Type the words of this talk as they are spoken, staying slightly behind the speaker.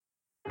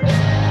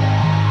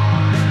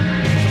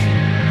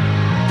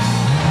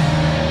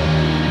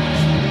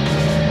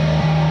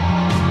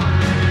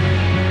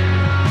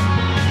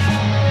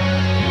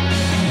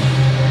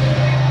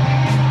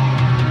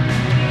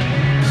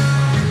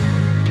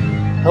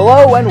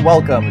Hello and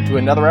welcome to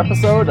another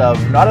episode of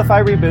Not If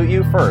I Reboot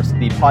You First,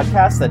 the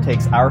podcast that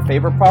takes our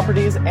favorite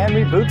properties and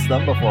reboots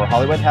them before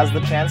Hollywood has the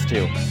chance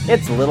to.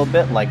 It's a little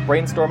bit like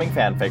brainstorming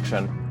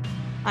fanfiction.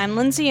 I'm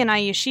Lindsay and I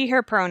use she,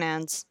 her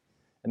pronouns.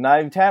 And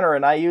I'm Tanner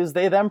and I use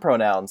they, them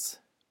pronouns.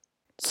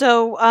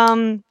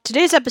 So,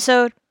 today's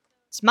episode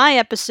is my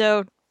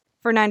episode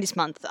for 90s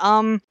month.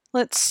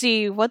 Let's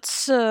see,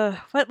 what's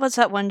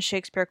that one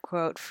Shakespeare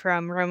quote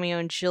from Romeo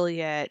and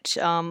Juliet?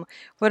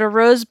 Would a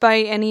rose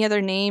by any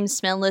other name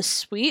smell less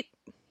sweet?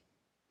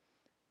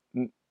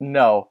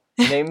 No.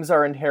 Names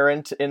are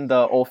inherent in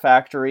the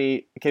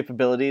olfactory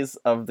capabilities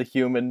of the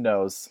human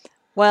nose.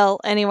 Well,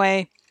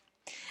 anyway,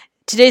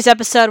 today's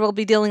episode will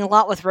be dealing a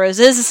lot with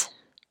roses.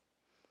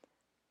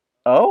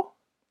 Oh?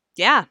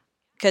 Yeah,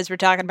 because we're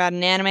talking about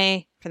an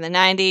anime from the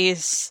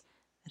 90s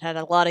that had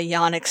a lot of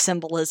yonic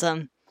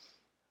symbolism.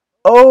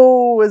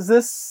 Oh, is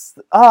this...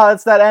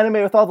 it's that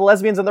anime with all the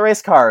lesbians and the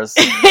race cars.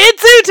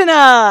 It's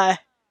Utena!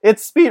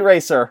 It's Speed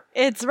Racer.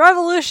 It's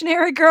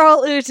Revolutionary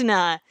Girl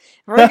Utena.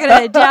 We're going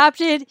to adapt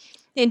it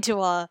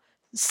into a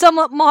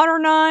somewhat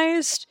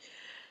modernized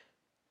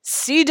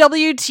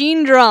CW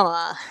teen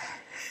drama.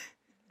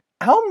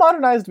 How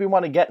modernized do we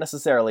want to get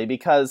necessarily?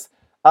 Because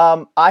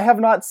I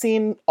have not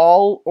seen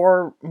all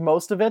or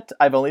most of it.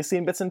 I've only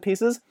seen bits and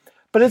pieces.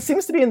 But it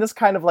seems to be in this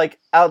kind of like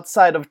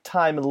outside of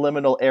time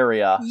liminal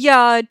area.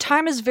 Yeah,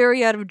 time is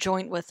very out of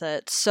joint with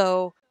it.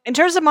 So in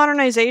terms of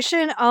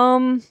modernization,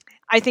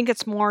 I think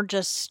it's more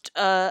just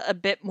a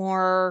bit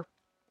more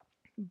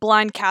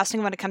blind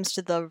casting when it comes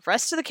to the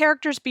rest of the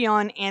characters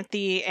beyond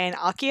Anthe and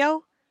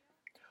Akio.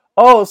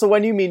 Oh, so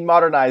when you mean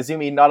modernized, you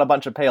mean not a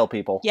bunch of pale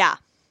people? Yeah.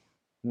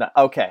 No,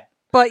 okay.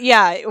 But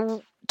yeah,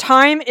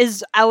 time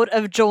is out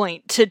of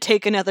joint, to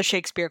take another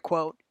Shakespeare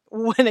quote,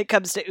 when it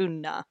comes to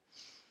Utena.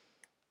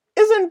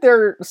 Isn't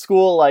their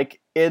school,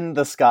 like, in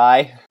the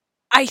sky?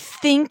 I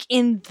think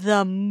in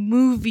the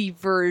movie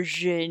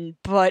version,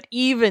 but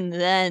even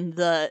then,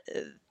 the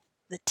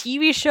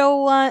TV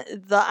show,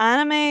 the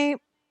anime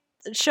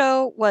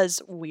show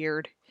was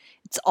weird.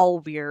 It's all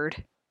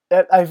weird.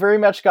 I very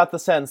much got the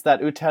sense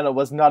that Utena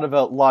was not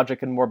about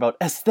logic and more about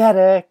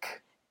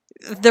aesthetic.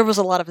 There was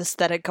a lot of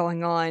aesthetic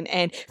going on,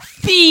 and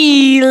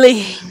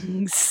feelings!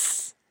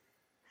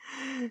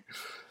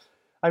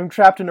 I'm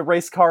trapped in a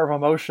race car of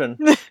emotion.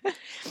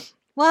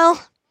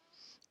 Well,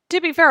 to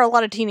be fair, a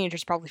lot of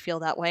teenagers probably feel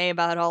that way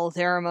about all of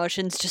their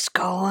emotions just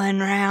going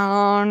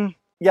round.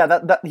 Yeah,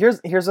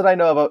 here's what I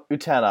know about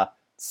Utena.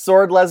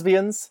 Sword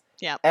lesbians,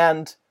 yeah,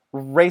 and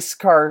race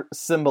car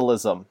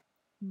symbolism.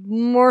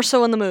 More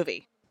so in the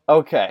movie.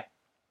 Okay.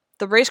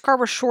 The race car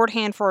was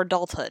shorthand for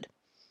adulthood.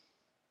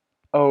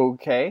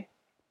 Okay.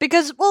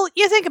 Because, well,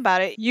 you think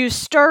about it. You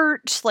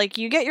start, like,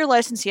 you get your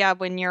license, yeah,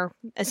 when you're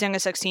as young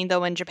as 16,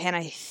 though in Japan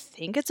I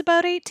think it's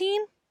about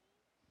 18.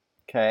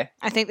 Okay.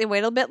 I think they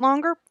wait a bit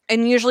longer.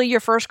 And usually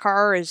your first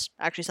car is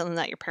actually something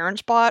that your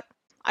parents bought.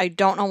 I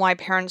don't know why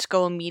parents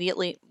go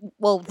immediately...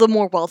 Well, the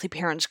more wealthy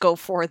parents go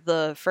for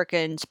the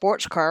frickin'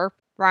 sports car.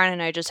 Ryan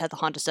and I just had the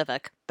Honda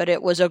Civic. But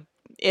it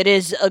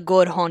is a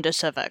good Honda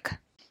Civic.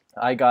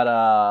 I got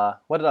a...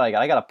 What did I get?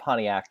 I got a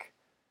Pontiac.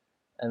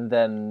 And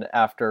then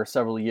after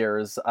several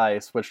years, I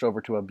switched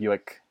over to a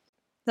Buick.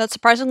 That's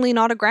surprisingly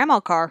not a grandma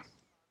car.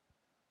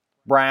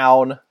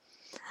 Brown.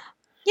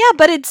 Yeah,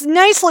 but it's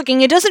nice looking.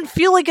 It doesn't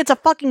feel like it's a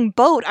fucking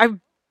boat. I've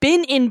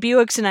been in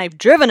Buicks and I've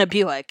driven a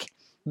Buick.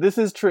 This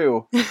is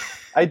true.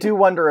 I do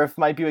wonder if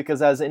my Buick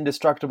is as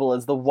indestructible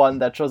as the one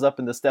that shows up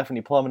in the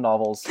Stephanie Plum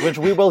novels, which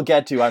we will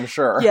get to, I'm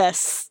sure.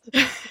 Yes.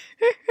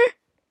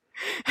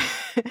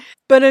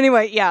 But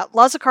anyway, yeah,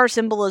 lots of car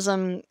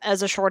symbolism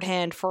as a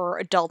shorthand for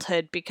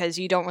adulthood, because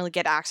you don't really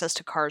get access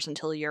to cars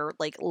until you're,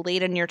 like,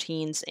 late in your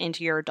teens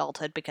into your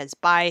adulthood, because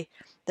by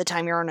the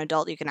time you're an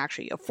adult, you can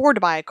actually afford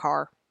to buy a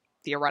car,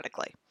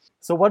 theoretically.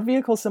 So what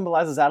vehicle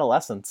symbolizes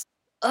adolescence?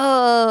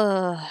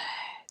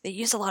 They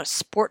use a lot of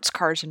sports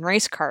cars and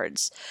race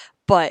cars,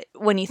 but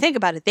when you think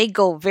about it, they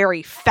go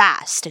very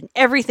fast, and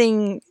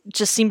everything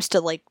just seems to,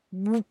 like,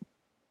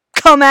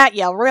 come at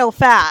you real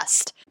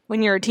fast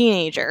when you're a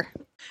teenager.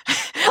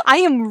 I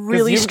am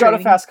really Because you've got a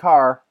fast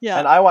car, yeah,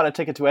 and I want to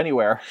take it to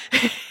anywhere.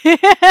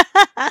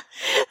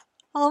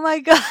 Oh my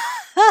god.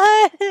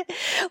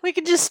 We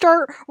could just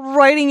start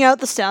writing out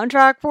the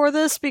soundtrack for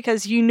this,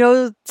 because you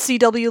know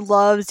CW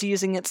loves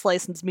using its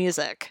licensed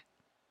music.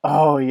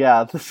 Oh,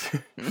 yeah.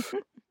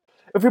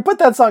 If we put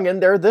that song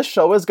in there, this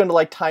show is going to,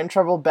 like, time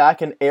travel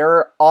back and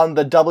air on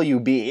the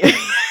WB.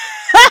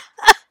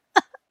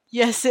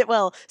 Yes, it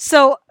will.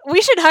 So,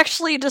 we should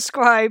actually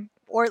describe,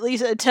 or at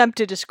least attempt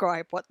to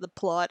describe, what the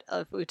plot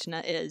of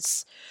Utena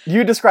is.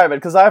 You describe it,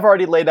 because I've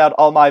already laid out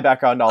all my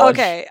background knowledge.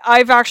 Okay,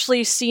 I've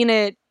actually seen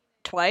it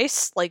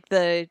twice, like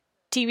the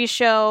TV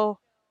show.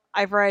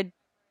 I've read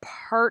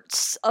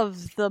parts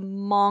of the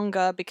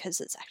manga, because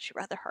it's actually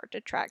rather hard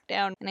to track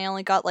down, and I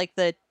only got, like,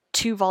 the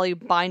 2-volume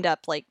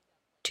bind-up, like,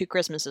 2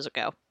 Christmases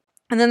ago.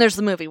 And then there's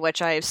the movie,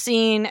 which I have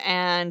seen,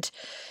 and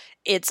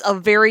it's a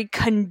very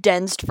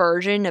condensed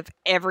version of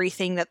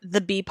everything that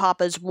the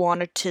B-Papas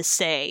wanted to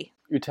say.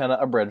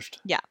 Utena abridged.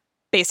 Yeah.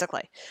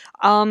 basically.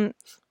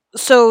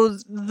 So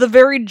the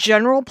very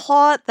general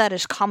plot that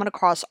is common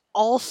across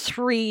all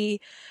three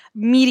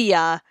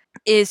media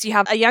is you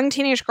have a young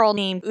teenage girl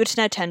named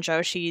Utena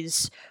Tenjo.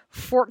 She's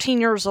 14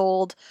 years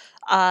old.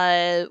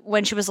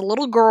 When she was a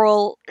little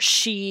girl,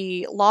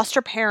 she lost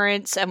her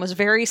parents and was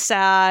very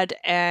sad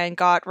and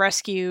got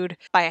rescued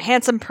by a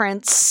handsome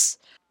prince,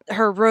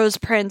 her rose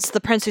prince,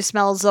 the prince who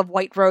smells of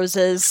white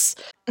roses,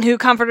 who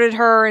comforted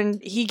her, and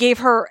he gave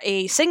her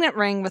a signet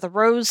ring with a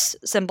rose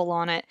symbol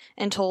on it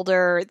and told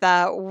her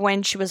that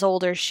when she was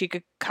older she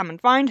could come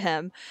and find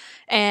him.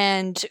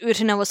 And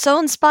Utena was so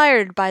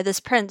inspired by this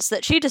prince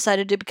that she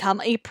decided to become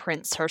a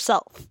prince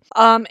herself.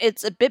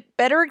 It's a bit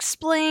better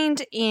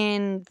explained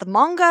in the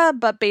manga,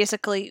 but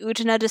basically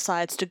Utena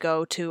decides to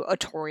go to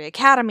Otori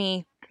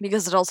Academy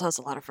because it also has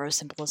a lot of rose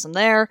symbolism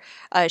there.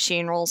 She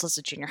enrolls as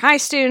a junior high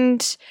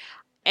student,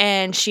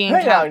 and she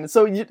Hang on,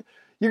 so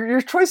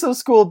your choice of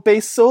school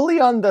based solely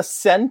on the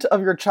scent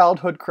of your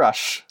childhood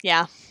crush.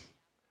 Yeah.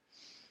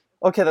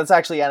 Okay, that's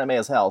actually anime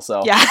as hell,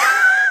 so. Yeah.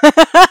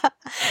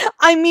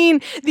 I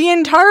mean, the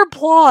entire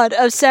plot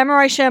of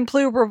Samurai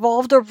Champloo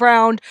revolved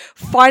around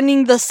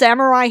finding the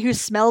samurai who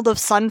smelled of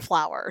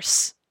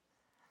sunflowers.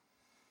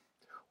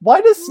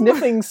 Why does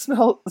sniffing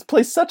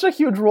play such a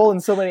huge role in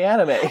so many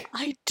anime?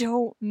 I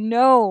don't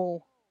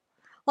know.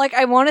 Like,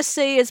 I want to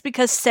say it's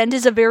because scent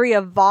is a very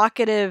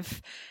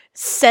evocative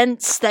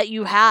sense that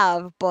you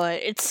have,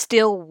 but it's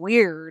still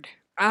weird.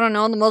 I don't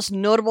know, the most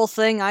notable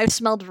thing I've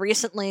smelled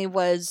recently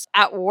was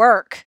at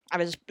work. I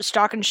was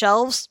stocking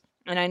shelves,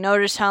 and I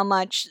noticed how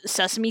much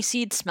sesame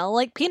seeds smell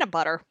like peanut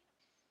butter.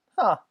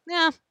 Huh.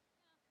 Yeah,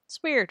 it's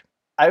weird.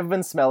 I've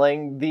been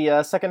smelling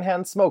the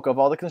secondhand smoke of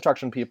all the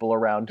construction people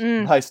around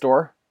my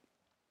store.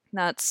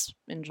 That's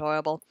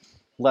enjoyable.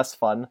 Less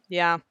fun.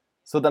 Yeah.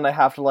 So then I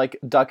have to, like,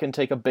 duck and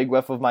take a big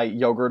whiff of my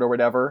yogurt or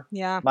whatever.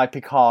 Yeah. My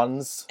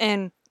pecans.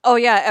 And, oh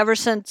yeah, ever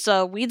since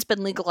weed's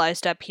been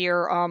legalized up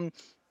here,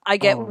 I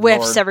get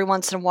whiffs Lord. every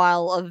once in a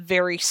while of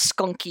very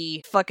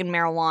skunky fucking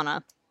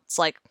marijuana. It's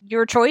like,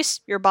 your choice,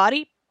 your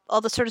body,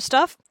 all this sort of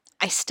stuff.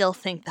 I still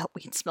think that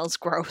weed smells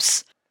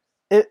gross.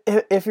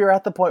 If you're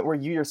at the point where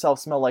you yourself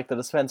smell like the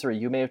dispensary,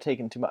 you may have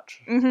taken too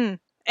much. Mm-hmm.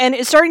 And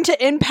it's starting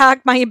to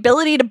impact my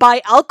ability to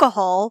buy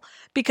alcohol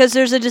because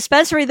there's a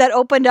dispensary that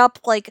opened up,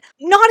 like,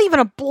 not even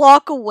a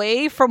block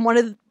away from one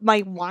of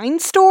my wine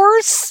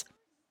stores.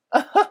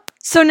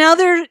 So now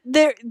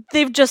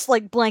they've just,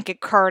 like, blanket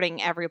carding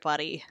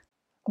everybody.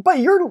 But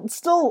you're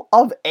still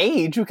of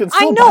age. You can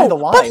still I know, buy the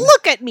wine. but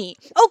look at me.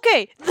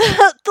 Okay,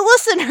 the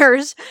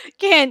listeners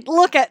can't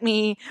look at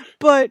me,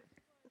 but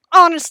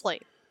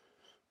honestly,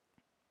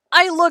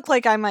 I look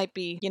like I might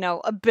be,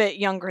 a bit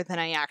younger than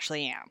I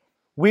actually am.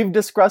 We've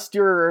discussed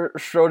your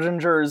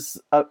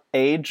Schrodinger's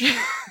age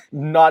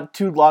not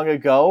too long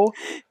ago,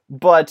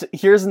 but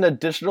here's an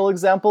additional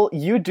example.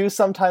 You do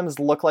sometimes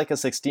look like a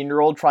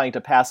 16-year-old trying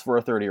to pass for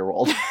a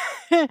 30-year-old.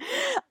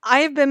 I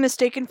have been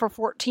mistaken for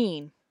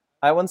 14.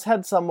 I once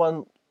had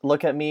someone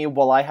look at me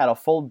while I had a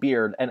full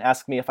beard and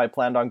ask me if I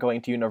planned on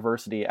going to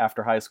university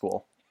after high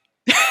school.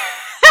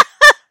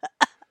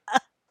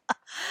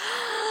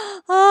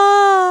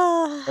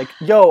 Like,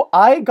 yo,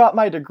 I got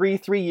my degree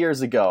 3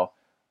 years ago.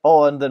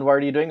 Oh, and then what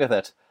are you doing with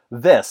it?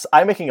 This.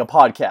 I'm making a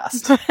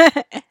podcast.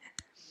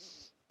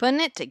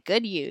 Putting it to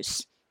good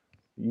use.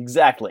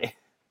 Exactly.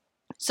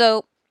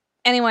 So,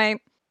 anyway,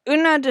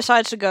 Una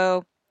decides to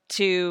go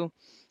to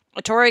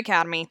Otori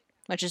Academy,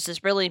 which is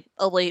this really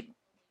elite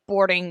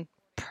boarding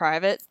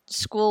private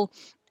school.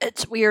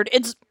 It's weird.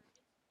 It's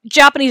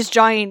Japanese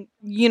giant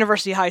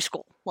university high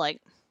school.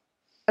 Like,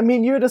 I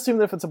mean, you would assume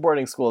that if it's a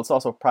boarding school, it's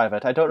also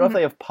private. I don't know if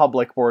they have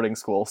public boarding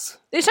schools.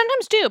 They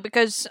sometimes do,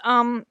 because,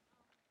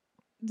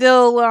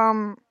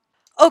 they'll,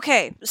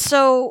 okay,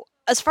 so,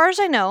 as far as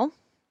I know,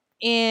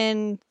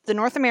 in the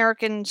North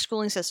American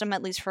schooling system,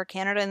 at least for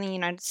Canada and the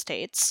United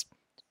States,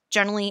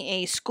 generally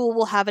a school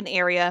will have an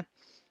area,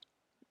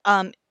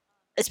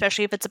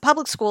 especially if it's a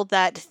public school,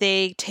 that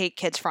they take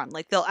kids from.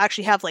 Like, they'll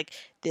actually have, like,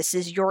 this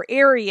is your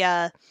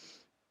area,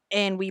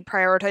 and we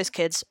prioritize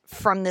kids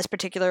from this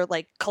particular,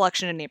 like,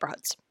 collection of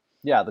neighborhoods.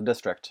 Yeah, the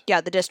district.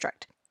 Yeah, the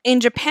district. In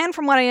Japan,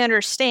 from what I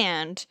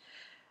understand,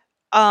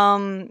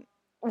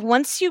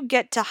 once you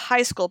get to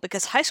high school,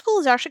 because high school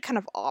is actually kind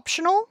of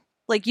optional,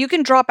 like, you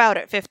can drop out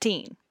at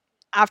 15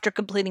 after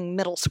completing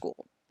middle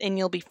school, and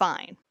you'll be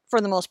fine, for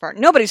the most part.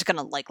 Nobody's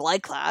gonna like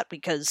that,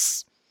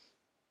 because,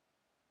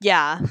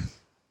 yeah.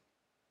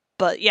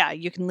 But, yeah,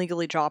 you can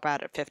legally drop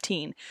out at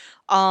 15.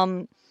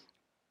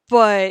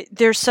 But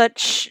there's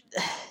such...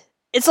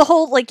 It's a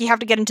whole, like, you have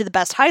to get into the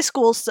best high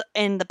schools,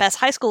 and the best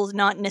high school is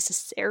not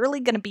necessarily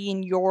going to be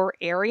in your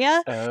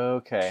area.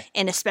 Okay.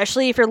 And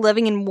especially if you're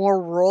living in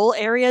more rural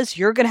areas,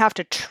 you're going to have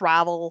to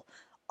travel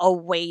a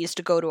ways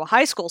to go to a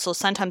high school. So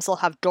sometimes they'll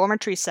have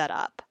dormitories set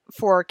up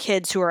for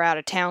kids who are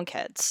out-of-town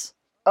kids.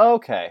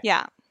 Okay.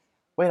 Yeah.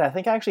 Wait, I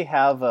think I actually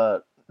have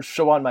a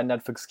show on my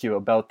Netflix queue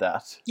about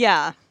that.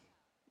 Yeah.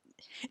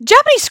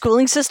 Japanese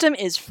schooling system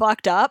is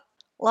fucked up.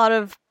 A lot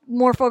of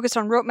more focused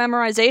on rote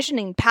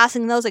memorization and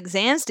passing those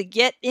exams to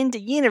get into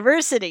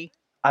university.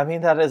 I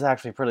mean, that is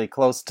actually pretty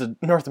close to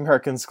North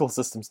American school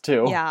systems,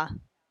 too. Yeah.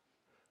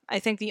 I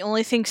think the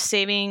only thing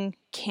saving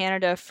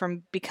Canada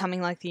from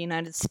becoming like the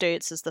United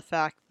States is the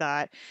fact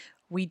that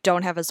we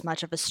don't have as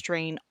much of a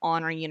strain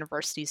on our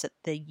universities that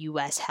the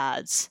US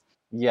has.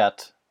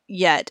 Yet.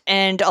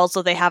 And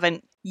also they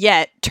haven't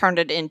yet turned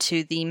it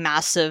into the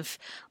massive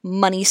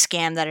money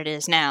scam that it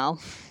is now.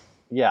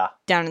 Yeah.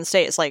 Down in the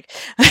States, like,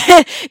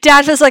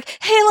 Dad was like,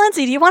 hey,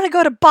 Lindsay, do you want to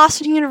go to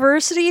Boston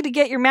University to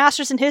get your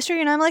master's in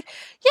history? And I'm like,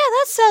 yeah,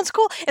 that sounds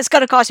cool. It's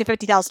going to cost you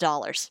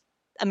 $50,000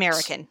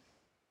 American.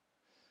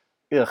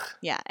 Ugh.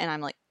 Yeah, and I'm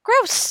like,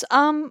 gross.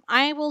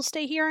 I will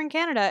stay here in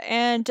Canada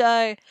and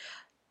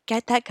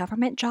get that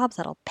government job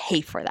that'll pay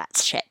for that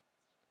shit.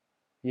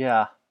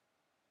 Yeah.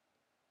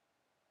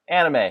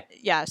 Anime.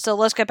 Yeah, so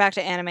let's get back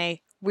to anime,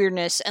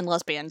 weirdness, and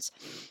lesbians.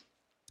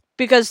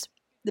 Because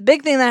the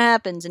big thing that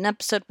happens in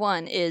episode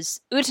 1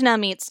 is Utena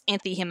meets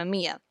Anthy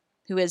Himamiya,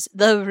 who is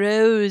the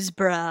Rose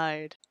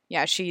Bride.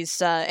 Yeah, she's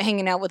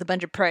hanging out with a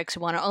bunch of pricks who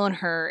want to own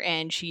her,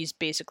 and she's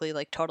basically,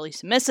 like, totally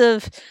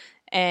submissive.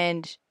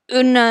 And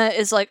Utena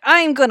is like,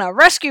 I'm gonna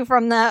rescue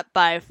from that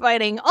by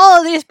fighting all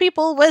of these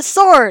people with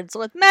swords,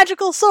 with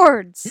magical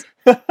swords.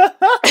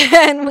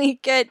 And we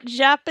get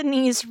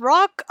Japanese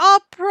rock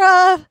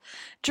opera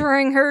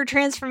during her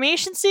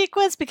transformation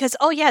sequence, because,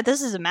 oh yeah,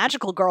 this is a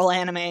magical girl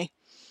anime.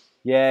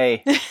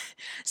 Yay.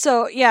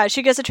 So, yeah,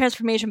 she gets a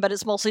transformation, but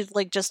it's mostly,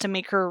 like, just to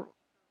make her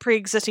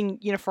pre-existing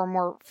uniform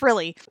more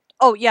frilly.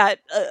 Oh, yeah,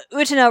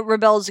 Utena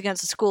rebels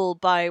against the school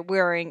by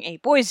wearing a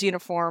boy's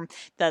uniform.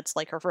 That's,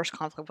 like, her first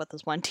conflict with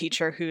this one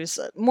teacher, who's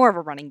more of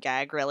a running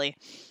gag, really.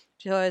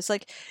 She's always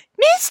like,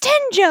 Miss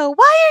Tenjo,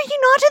 why are you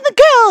not in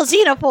the girl's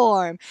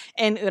uniform?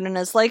 And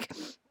Utena's like,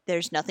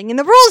 there's nothing in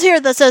the rules here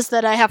that says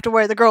that I have to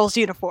wear the girl's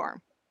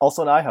uniform.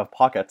 Also, now I have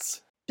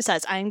pockets.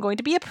 Besides, I am going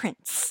to be a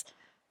prince.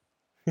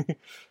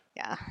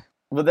 Yeah.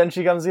 But then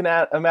she comes in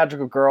at a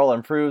magical girl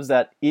and proves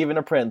that even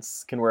a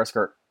prince can wear a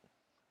skirt.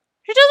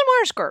 She doesn't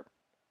wear a skirt.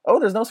 Oh,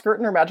 there's no skirt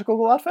in her magical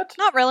girl outfit?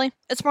 Not really.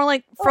 It's more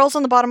like frills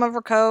on the bottom of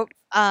her coat,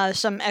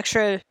 some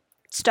extra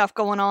stuff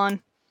going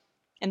on,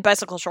 and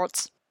bicycle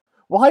shorts.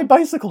 Why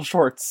bicycle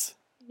shorts?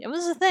 It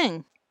was a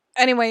thing.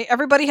 Anyway,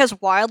 everybody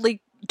has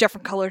wildly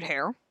different colored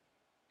hair.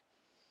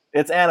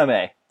 It's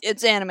anime.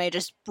 It's anime,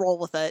 just roll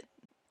with it.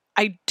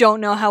 I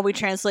don't know how we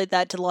translate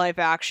that to live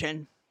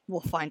action.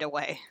 We'll find a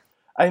way.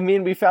 I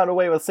mean, we found a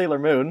way with Sailor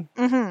Moon.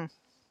 Mm-hmm.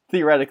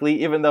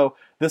 Theoretically, even though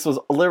this was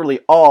literally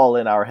all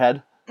in our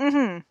head.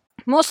 Mm-hmm.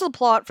 Most of the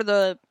plot for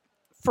the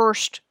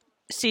first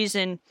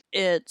season,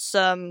 it's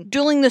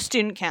dueling the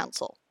student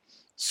council.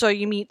 So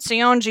you meet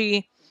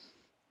Seonji,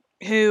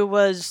 who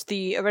was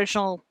the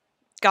original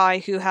guy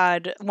who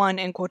had won,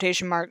 in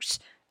quotation marks,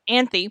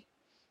 Anthy.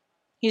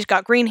 He's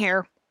got green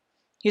hair.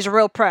 He's a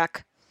real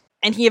prick.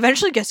 And he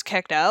eventually gets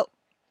kicked out,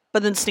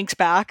 but then sneaks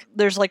back.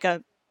 There's like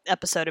a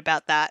episode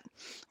about that,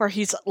 where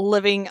he's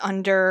living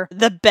under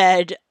the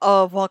bed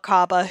of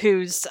Wakaba,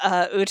 who's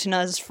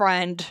Utena's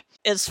friend.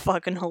 It's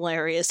fucking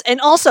hilarious.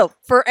 And also,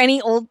 for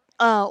any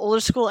older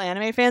school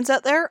anime fans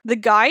out there, the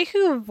guy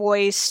who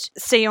voiced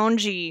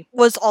Seonji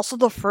was also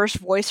the first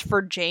voice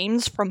for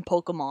James from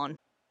Pokemon.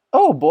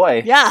 Oh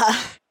boy.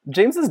 Yeah.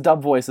 James's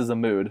dub voice is a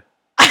mood.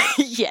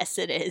 Yes,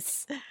 it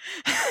is.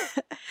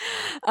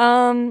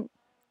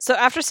 So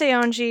after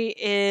Seonji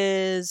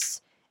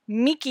is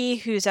Miki,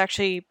 who's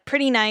actually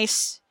pretty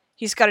nice.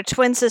 He's got a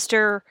twin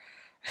sister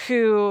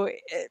who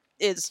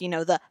is,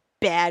 the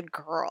bad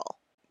girl.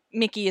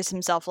 Miki is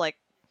himself, like,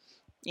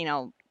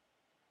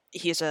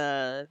 he's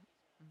a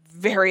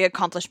very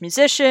accomplished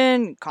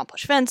musician,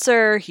 accomplished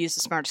fencer. He's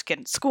the smartest kid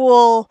in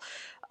school.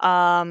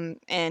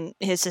 And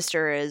his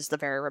sister is the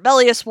very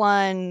rebellious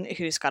one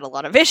who's got a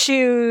lot of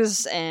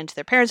issues, and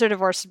their parents are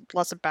divorced,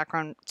 lots of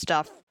background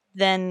stuff.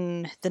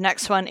 Then the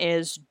next one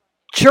is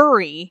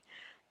Juri,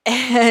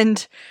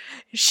 and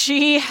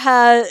she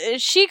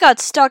got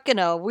stuck in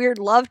a weird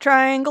love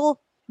triangle.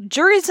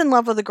 Juri's in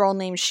love with a girl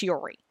named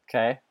Shiori.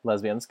 Okay,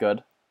 lesbians,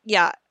 good.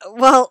 Yeah,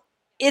 well,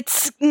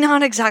 it's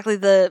not exactly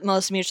the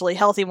most mutually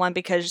healthy one,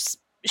 because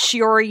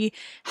Shiori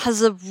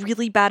has a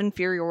really bad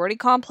inferiority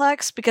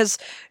complex, because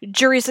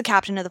Juri's the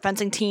captain of the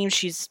fencing team.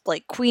 She's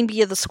like queen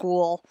bee of the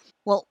school.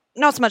 Well,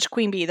 not so much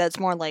queen bee, that's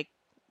more like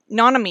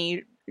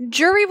Nanami.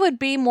 Juri would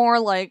be more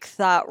like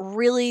that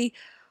really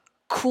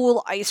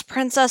cool ice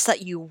princess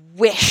that you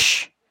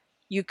wish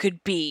you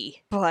could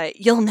be, but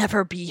you'll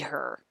never be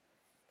her.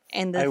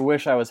 And I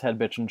wish I was head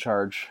bitch in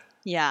charge.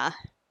 Yeah.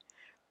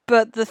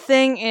 But the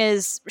thing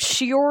is,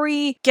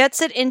 Shiori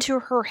gets it into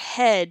her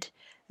head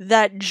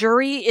that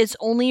Juri is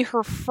only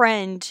her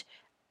friend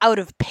out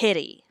of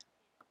pity.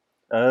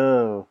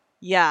 Oh.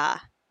 Yeah.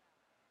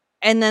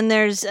 And then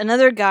there's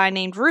another guy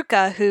named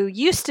Ruka who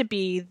used to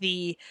be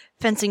the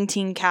fencing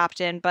team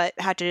captain, but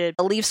had to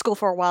leave school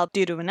for a while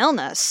due to an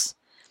illness.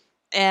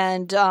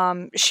 And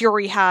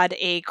Shiori had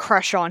a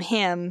crush on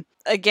him.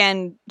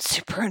 Again,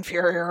 super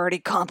inferiority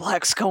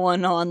complex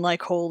going on,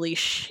 like, holy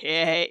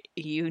shit,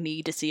 you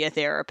need to see a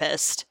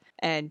therapist.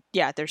 And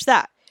yeah, there's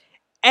that.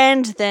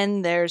 And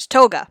then there's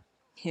Toga,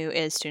 who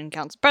is student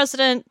council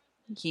president.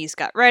 He's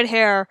got red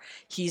hair.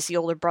 He's the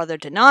older brother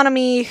to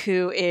Nanami,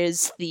 who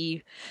is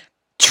the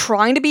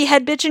trying to be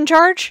head bitch in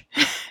charge.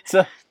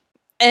 So,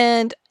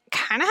 And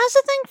kind of has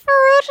a thing for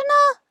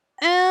Utena.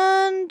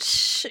 And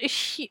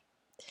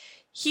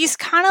he's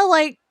kind of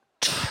like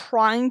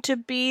trying to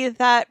be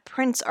that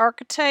prince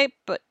archetype,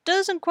 but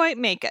doesn't quite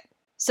make it.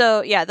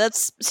 So yeah,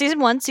 that's season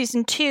 1.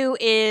 Season 2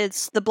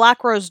 is the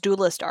Black Rose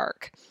Duelist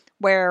arc,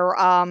 where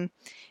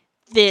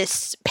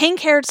this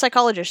pink-haired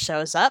psychologist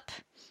shows up,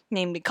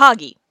 named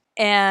Mikagi.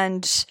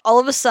 And all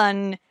of a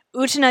sudden,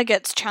 Utena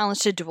gets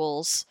challenged to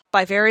duels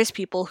by various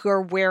people who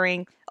are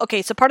wearing...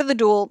 Okay, so part of the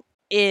duel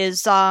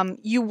is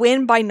you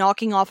win by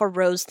knocking off a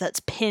rose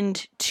that's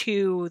pinned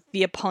to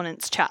the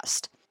opponent's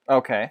chest.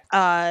 okay.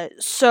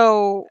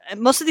 So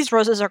most of these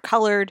roses are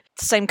colored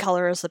the same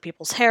color as the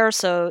people's hair.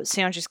 So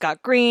Seonji's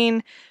got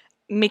green,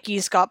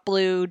 Mickey's got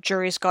blue,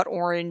 Juri's got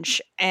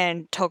orange,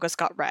 and Toga's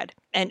got red.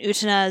 And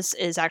Utena's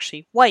is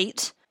actually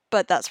white,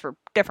 but that's for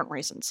different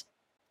reasons.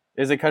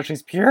 Is it because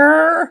she's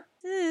pure?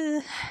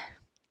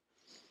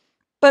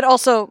 But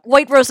also,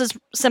 white roses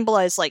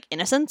symbolize, like,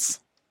 innocence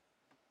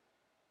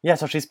Yeah,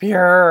 so she's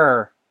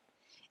pure.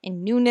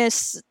 and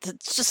newness.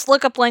 Just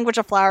look up Language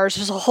of Flowers.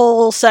 There's a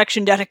whole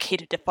section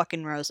dedicated to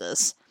fucking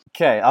roses.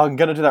 Okay, I'm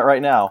gonna do that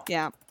right now.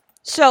 Yeah.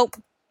 So,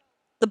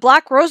 the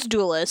Black Rose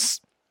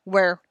Duelists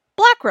wear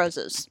black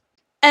roses.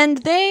 And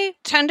they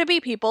tend to be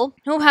people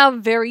who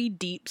have very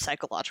deep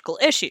psychological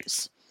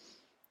issues.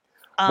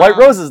 White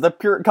roses, the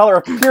pure color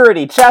of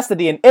purity,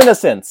 chastity, and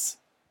innocence.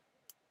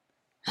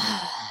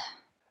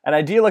 An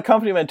ideal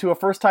accompaniment to a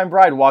first-time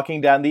bride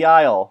walking down the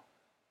aisle.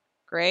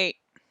 Great.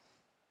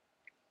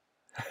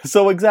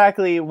 So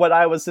exactly what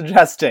I was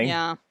suggesting.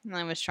 Yeah,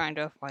 I was trying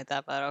to avoid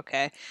that, but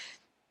okay.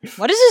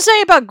 What does it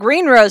say about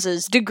green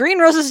roses? Do green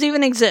roses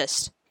even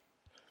exist?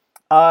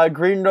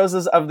 Green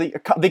roses of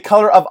the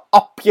color of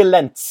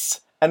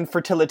opulence and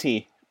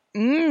fertility.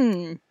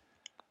 Mmm.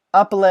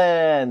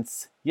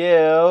 Opulence.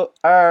 You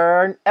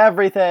earn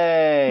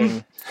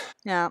everything.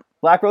 Yeah.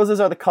 Black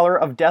roses are the color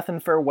of death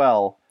and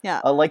farewell.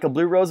 Yeah. Like a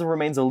blue rose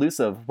remains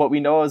elusive, what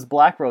we know as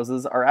black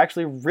roses are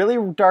actually really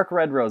dark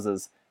red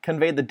roses,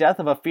 convey the death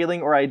of a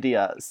feeling or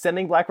idea.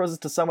 Sending black roses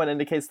to someone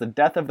indicates the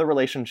death of the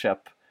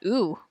relationship.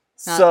 Ooh.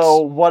 So,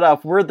 what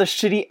up? We're the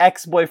shitty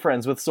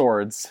ex-boyfriends with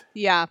swords.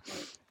 Yeah.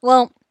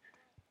 Well,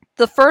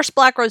 the first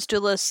Black Rose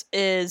Duelist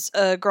is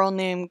a girl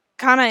named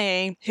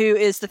Kanae, who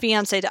is the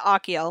fiancée to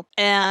Akio.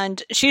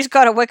 And she's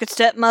got a wicked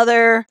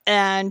stepmother,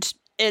 and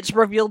it's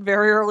revealed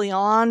very early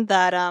on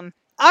that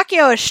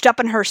Akio is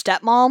stepping her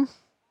stepmom.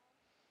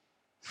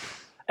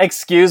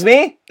 Excuse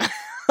me?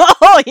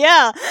 Oh,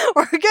 yeah.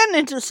 We're getting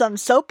into some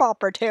soap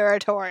opera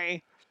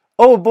territory.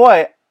 Oh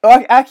boy,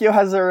 Akio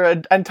has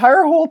her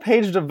entire whole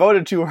page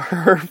devoted to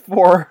her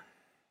for...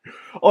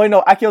 Oh,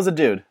 no, Akio's a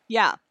dude.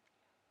 Yeah.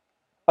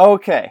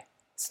 Okay.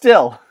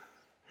 Still.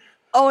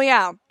 Oh,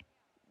 yeah.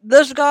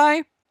 This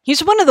guy,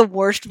 he's one of the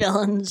worst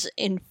villains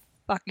in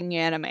fucking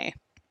anime.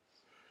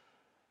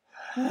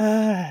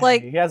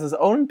 Like, he has his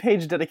own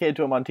page dedicated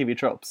to him on TV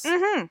Tropes.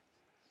 Mm-hmm.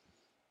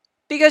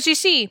 Because you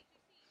see,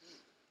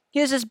 he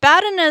is as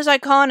bad and as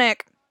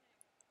iconic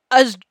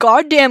as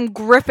goddamn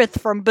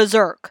Griffith from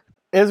Berserk.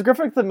 Is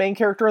Griffith the main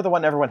character or the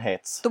one everyone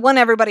hates? The one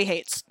everybody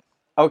hates.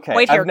 Okay,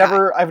 White hair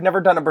I've never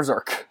done a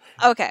Berserk.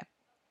 Okay.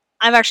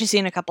 I've actually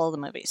seen a couple of the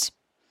movies.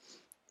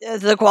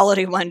 The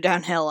quality went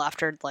downhill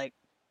after, like,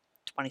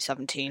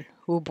 2017.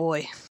 Oh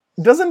boy.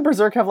 Doesn't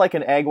Berserk have, like,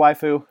 an egg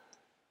waifu?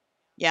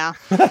 Yeah.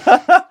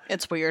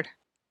 It's weird.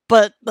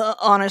 But,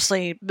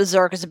 honestly,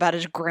 Berserk is about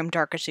as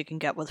grimdark as you can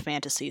get with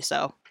fantasy,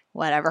 so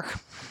whatever.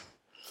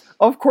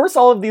 Of course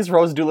all of these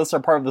Rose Duelists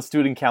are part of the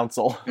student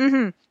council.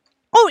 Mm-hmm.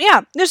 Oh,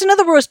 yeah, there's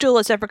another Rose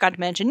Duelist I forgot to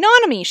mention.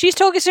 Nanami! She's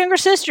Toga's younger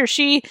sister.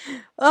 She,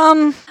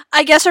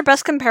 I guess her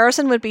best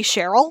comparison would be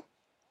Cheryl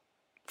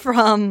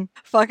from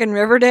fucking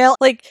Riverdale.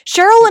 Like,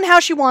 Cheryl and how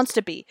she wants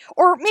to be.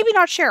 Or maybe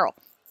not Cheryl.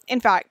 In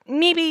fact,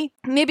 maybe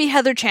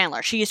Heather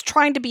Chandler. She is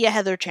trying to be a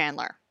Heather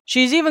Chandler.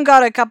 She's even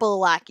got a couple of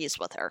lackeys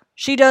with her.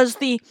 She does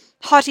the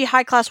haughty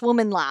high-class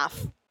woman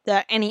laugh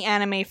that any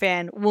anime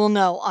fan will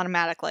know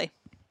automatically.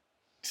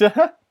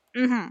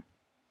 Mm-hmm.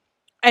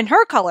 And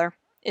her color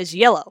is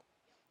yellow.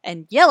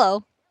 And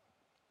yellow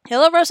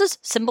roses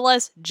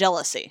symbolize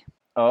jealousy.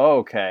 Oh,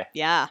 okay.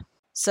 Yeah.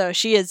 So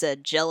she is a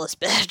jealous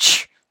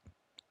bitch.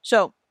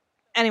 So,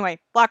 anyway,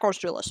 Black Rose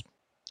Duelist.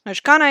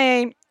 There's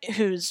Kanae,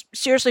 who's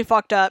seriously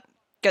fucked up,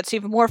 gets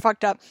even more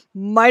fucked up,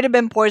 might have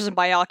been poisoned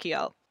by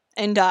Akio,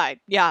 and died.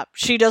 Yeah,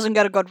 she doesn't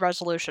get a good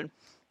resolution.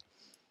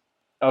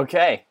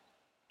 Okay.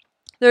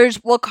 There's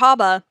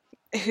Wakaba,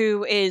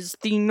 who is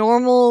the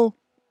normal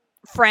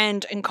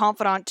friend and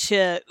confidant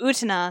to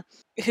Utena,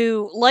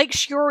 who, like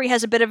Shiori,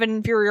 has a bit of an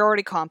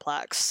inferiority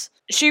complex.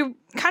 She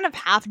kind of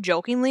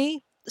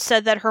half-jokingly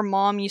said that her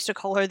mom used to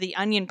call her the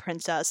Onion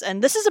Princess,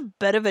 and this is a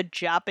bit of a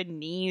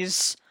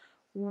Japanese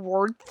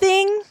word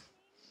thing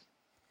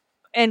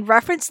and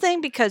reference thing,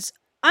 because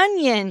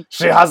onion...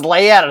 She has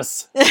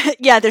layers!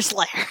 Yeah, there's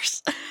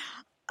layers.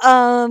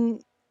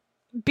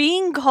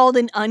 Being called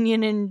an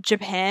onion in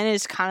Japan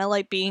is kind of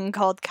like being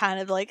called kind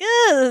of like,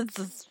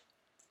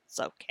 It's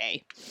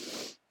okay.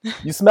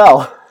 You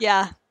smell.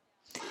 Yeah.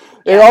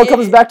 It all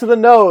comes back to the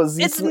nose.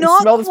 You It's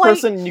not smell this quite-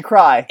 person and you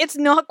cry. It's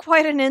not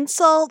quite an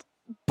insult,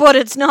 but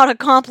it's not a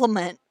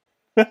compliment.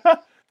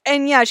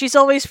 And yeah, she's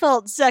always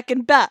felt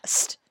second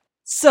best.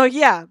 So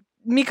yeah,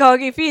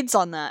 Mikage feeds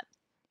on that.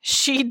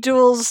 She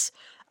duels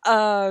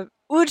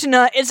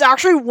Utena. It's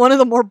actually one of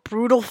the more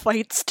brutal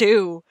fights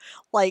too.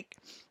 Like,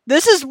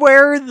 this is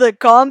where the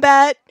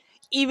combat,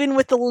 even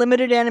with the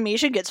limited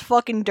animation, gets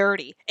fucking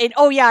dirty. And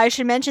oh yeah, I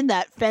should mention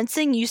that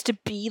fencing used to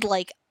be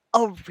like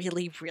a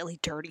really, really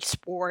dirty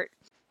sport.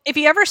 If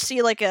you ever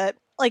see like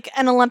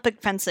an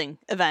Olympic fencing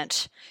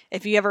event,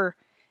 if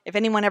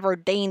anyone ever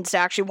deigns to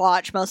actually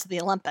watch most of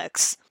the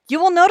Olympics, you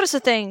will notice a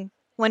thing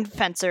when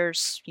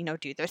fencers,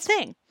 do their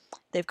thing.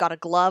 They've got a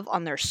glove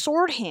on their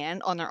sword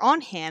hand, on their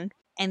on hand,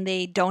 and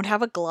they don't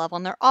have a glove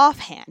on their off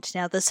hand.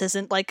 Now, this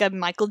isn't like a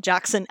Michael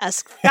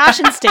Jackson-esque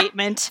fashion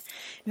statement.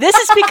 This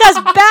is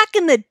because back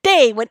in the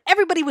day, when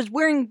everybody was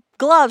wearing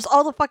gloves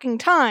all the fucking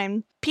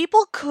time,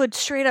 people could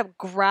straight up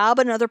grab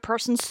another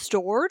person's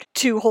sword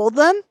to hold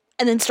them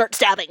and then start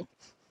stabbing.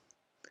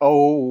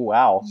 Oh,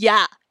 wow.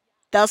 Yeah.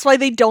 That's why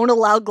they don't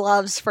allow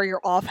gloves for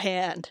your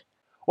offhand.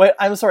 Wait,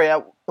 I'm sorry.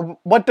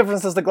 What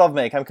difference does the glove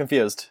make? I'm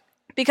confused.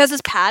 Because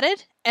it's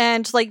padded,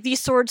 and like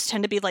these swords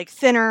tend to be like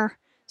thinner,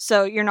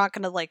 so you're not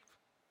gonna like.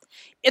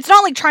 It's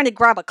not like trying to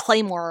grab a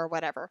claymore or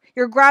whatever.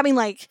 You're grabbing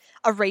like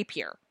a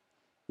rapier.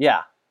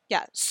 Yeah.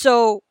 Yeah.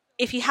 So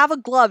if you have a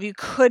glove, you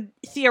could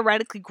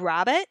theoretically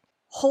grab it,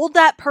 hold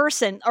that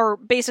person, or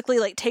basically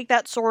like take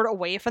that sword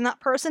away from that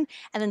person,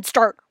 and then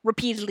start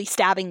repeatedly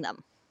stabbing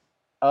them.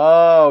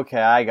 Oh,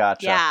 okay, I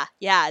gotcha.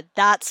 Yeah.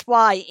 That's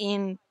why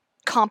in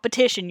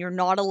competition you're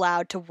not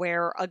allowed to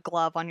wear a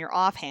glove on your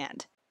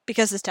offhand.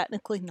 Because it's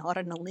technically not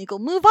an illegal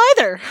move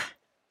either.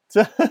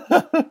 As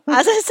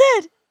I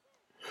said,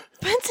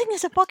 fencing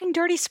is a fucking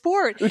dirty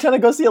sport.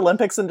 Utena goes to the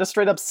Olympics and just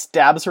straight up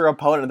stabs her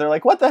opponent. They're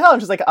like, what the hell?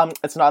 And she's like,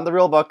 it's not in the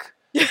real book.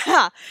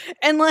 Yeah,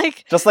 and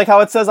like... Just like how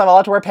it says I'm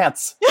allowed to wear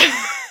pants.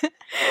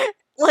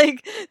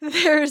 Like,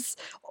 there's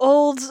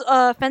old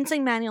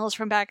fencing manuals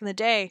from back in the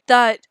day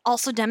that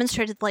also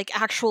demonstrated, like,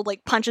 actual,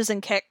 like, punches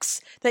and kicks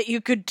that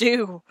you could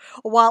do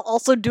while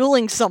also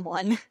dueling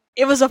someone.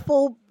 It was a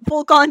full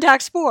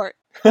contact sport.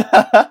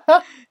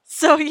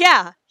 So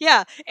yeah.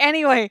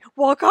 Anyway,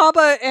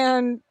 Wakaba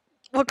and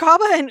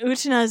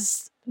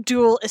Utena's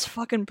duel is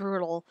fucking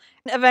brutal.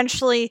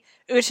 Eventually,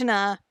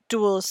 Utena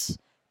duels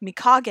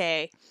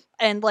Mikage,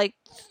 and like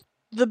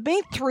the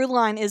main through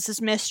line is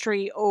this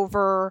mystery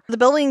over the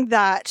building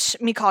that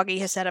Mikage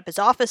has set up his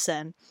office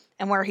in,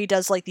 and where he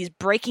does like these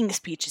breaking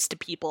speeches to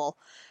people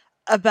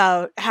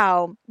about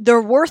how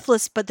they're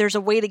worthless, but there's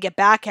a way to get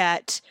back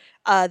at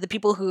the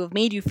people who have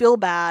made you feel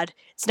bad.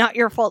 It's not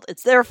your fault,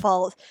 it's their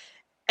fault.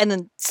 And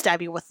then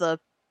stab you with the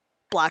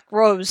black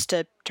rose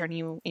to turn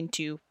you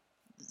into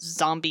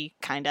zombie,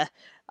 kinda.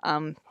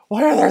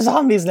 Why are there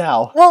zombies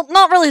now? Well,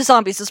 not really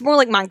zombies, it's more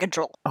like mind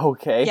control.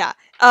 Okay. Yeah.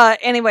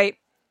 Anyway,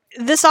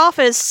 this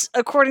office,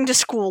 according to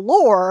school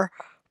lore,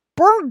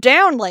 burned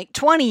down like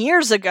 20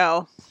 years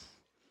ago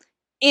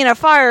in a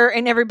fire,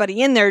 and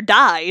everybody in there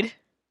died.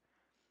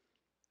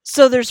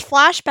 So there's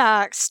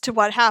flashbacks to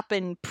what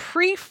happened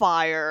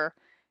pre-fire.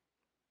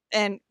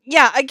 And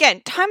yeah,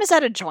 again, time is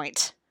at a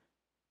joint.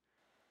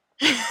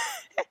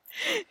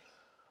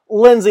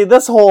 Lindsay,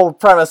 this whole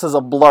premise is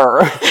a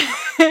blur.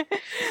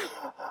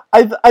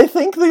 I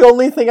think the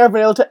only thing I've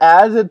been able to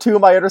add to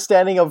my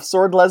understanding of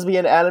sword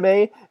lesbian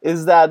anime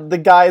is that the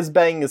guy is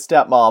banging his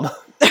stepmom.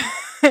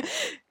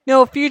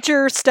 No,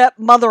 future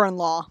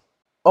stepmother-in-law.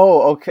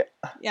 Oh, okay.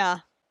 Yeah.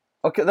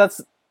 Okay,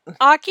 that's...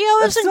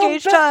 Akio is That's still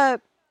engaged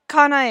to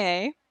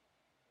Kanae.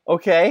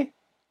 Okay.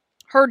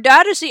 Her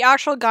dad is the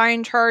actual guy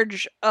in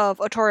charge of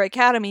Otori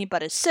Academy,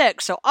 but is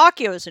sick, so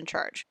Akio is in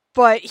charge.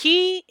 But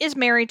he is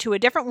married to a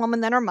different woman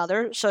than her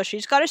mother, so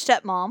she's got a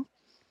stepmom.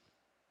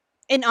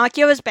 And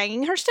Akio is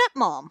banging her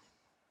stepmom.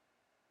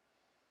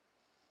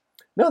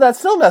 No, that's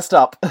still messed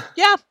up.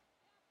 Yeah.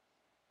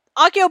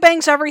 Akio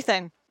bangs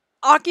everything.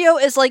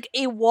 Akio is like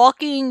a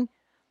walking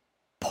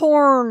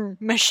porn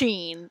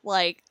machine.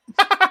 Like,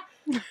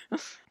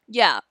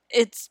 yeah,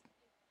 it's...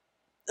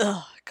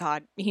 Oh,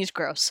 God, he's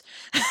gross.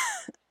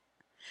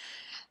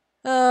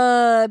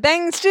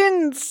 Bang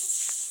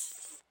students!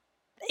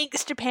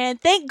 Thanks, Japan.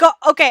 Thank God.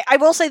 Okay, I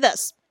will say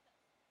this.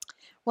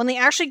 When they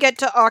actually get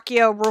to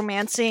Akio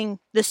romancing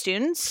the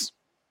students,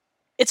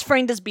 it's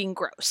framed as being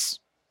gross.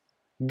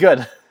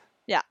 Good.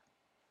 Yeah.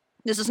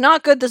 This is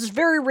not good. This is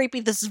very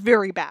rapey. This is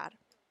very bad.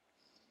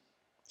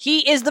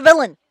 He is the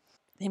villain.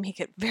 They make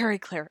it very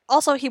clear.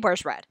 Also, he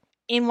wears red.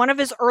 In one of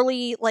his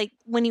early, like,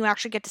 when you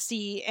actually get to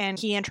see and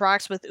he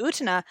interacts with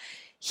Utena,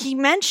 he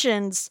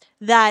mentions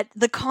that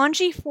the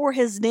kanji for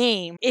his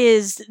name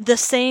is the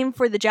same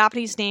for the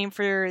Japanese name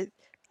for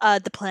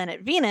the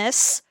planet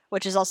Venus,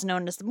 which is also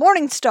known as the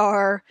Morning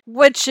Star,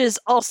 which is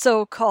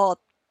also called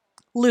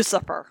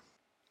Lucifer.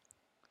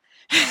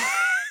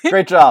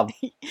 Great job.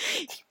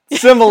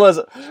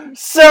 Symbolism.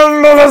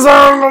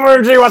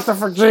 Symbolism! Gee, what the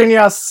fuck,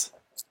 genius!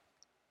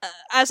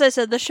 As I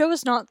said, the show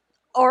is not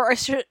Or I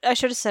should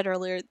have said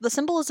earlier, the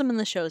symbolism in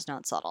the show is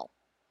not subtle.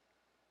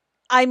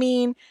 I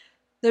mean,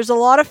 there's a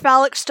lot of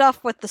phallic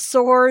stuff with the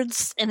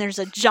swords, and there's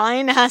a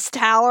giant-ass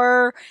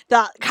tower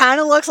that kind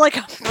of looks like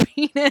a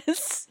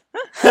penis.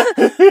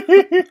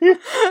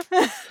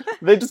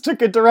 They just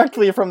took it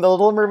directly from the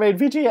Little Mermaid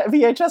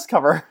VHS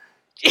cover.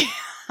 Yeah.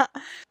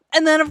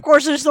 And then, of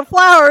course, there's the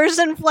flowers,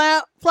 and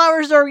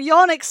flowers are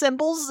yonic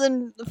symbols,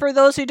 and for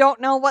those who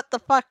don't know what the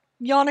fuck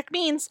yonic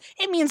means,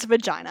 it means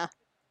vagina.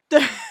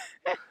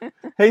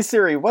 Hey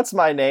Siri, what's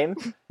my name?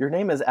 Your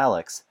name is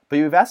Alex, but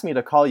you've asked me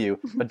to call you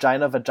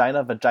vagina,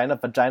 vagina, vagina,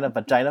 vagina,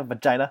 vagina,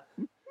 vagina.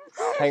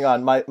 Hang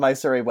on, my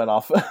Siri went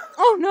off.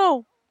 Oh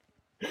no!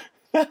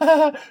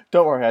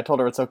 Don't worry, I told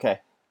her it's okay.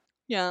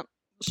 Yeah.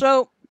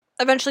 So,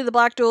 eventually the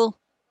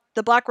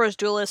Black Rose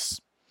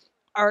Duelists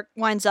arc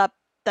winds up,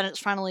 then it's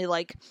finally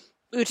like,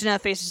 Utena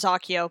faces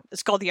Akio.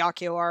 It's called the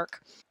Akio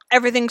arc.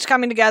 Everything's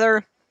coming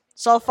together.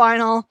 It's all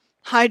final.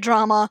 High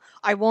drama.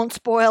 I won't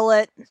spoil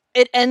it.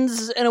 It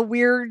ends in a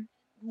weird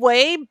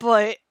way,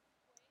 but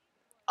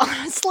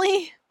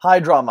honestly...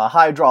 High drama,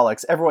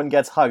 hydraulics, everyone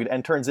gets hugged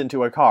and turns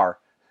into a car.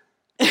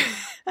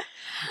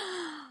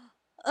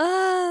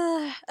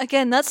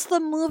 Again, that's the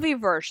movie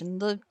version.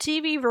 The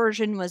TV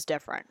version was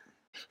different.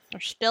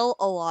 There's still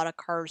a lot of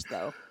cars,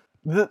 though.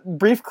 The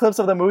brief clips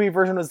of the movie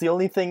version was the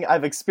only thing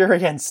I've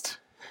experienced.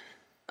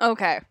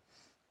 Okay.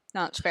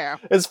 Not fair.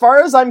 As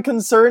far as I'm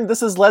concerned,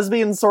 this is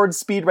Lesbian Sword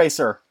Speed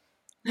Racer.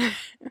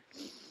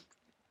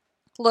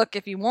 Look,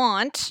 if you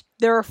want,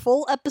 there are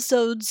full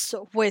episodes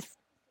with,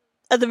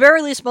 at the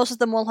very least, most of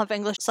them will have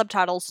English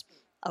subtitles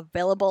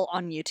available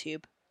on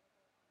YouTube.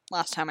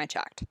 Last time I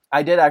checked.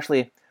 I did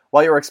actually,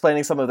 while you were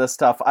explaining some of this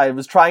stuff, I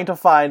was trying to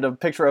find a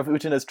picture of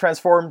Utena's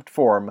transformed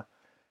form.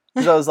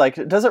 Because I was like,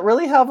 does it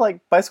really have, like,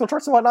 bicycle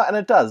shorts and whatnot? And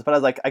it does. But I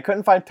was like, I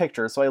couldn't find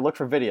pictures, so I looked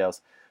for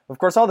videos. Of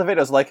course, all the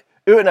videos are like,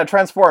 Utena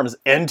transforms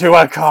into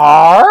a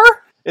car?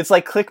 It's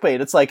like clickbait.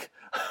 It's like,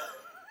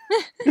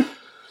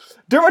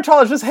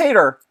 dermatologist hate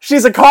her.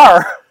 She's a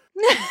car.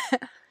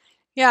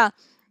 Yeah.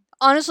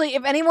 Honestly,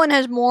 if anyone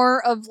has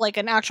more of, like,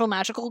 an actual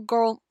magical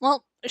girl,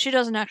 well, she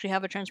doesn't actually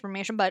have a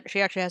transformation, but she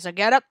actually has a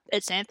getup.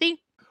 It's Anthe.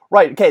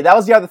 Right, okay, that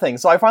was the other thing.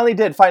 So I finally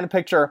did find a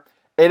picture.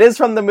 It is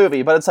from the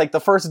movie, but it's like the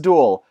first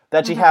duel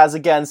that she has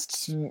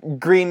against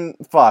green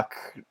fuck.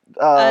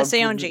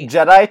 Seonji.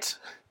 Jedi.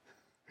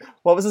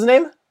 What was his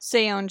name?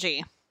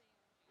 Seonji.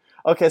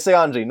 Okay,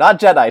 Seonji, not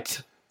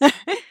Jedi.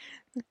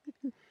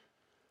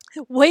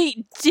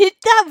 Wait, did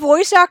that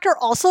voice actor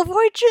also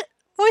voice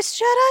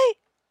Jedi?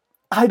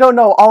 I don't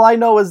know. All I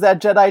know is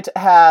that Jedi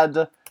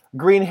had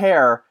green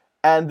hair,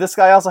 and this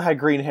guy also had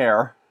green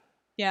hair.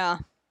 Yeah.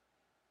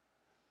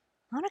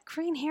 A lot of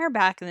green hair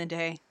back in the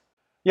day.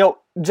 Yo,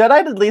 Jedi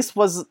at least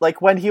was, like,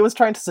 when he was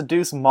trying to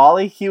seduce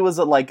Molly, he was,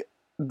 like,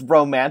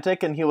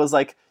 romantic, and he was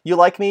like, you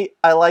like me?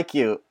 I like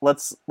you.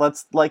 Let's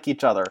like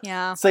each other.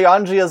 Yeah.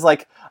 Seonji is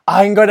like,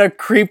 I'm gonna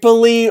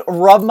creepily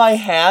rub my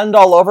hand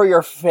all over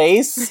your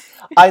face.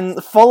 I'm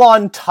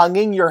full-on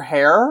tonguing your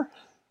hair.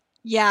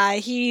 Yeah,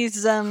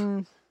 he's,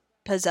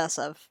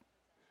 possessive.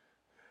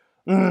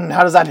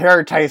 How does that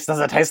hair taste? Does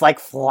it taste like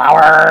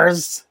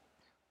flowers?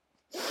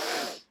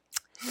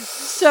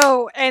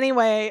 So,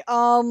 anyway,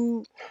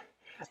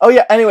 Oh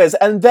yeah, anyways,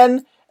 and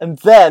then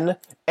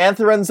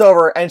Anthe runs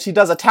over and she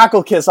does a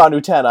tackle kiss on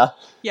Utena.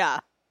 Yeah.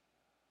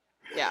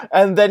 Yeah.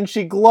 And then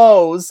she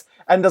glows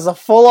and does a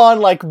full-on,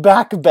 like,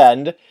 back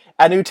bend,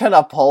 and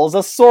Utena pulls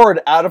a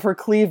sword out of her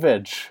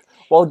cleavage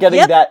while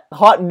getting that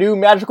hot new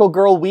magical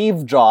girl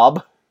weave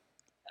job.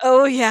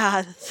 Oh,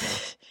 yeah.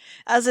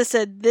 As I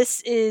said,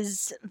 this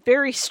is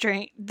very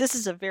strange. This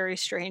is a very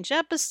strange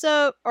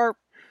episode, or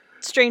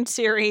strange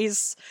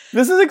series.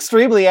 This is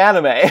extremely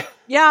anime.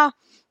 Yeah.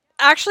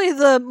 Actually,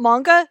 the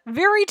manga,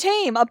 very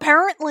tame.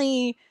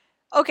 Apparently,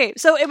 okay,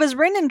 so it was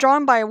written and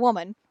drawn by a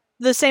woman.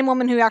 The same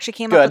woman who actually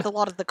came up with a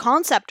lot of the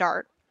concept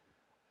art.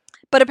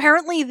 But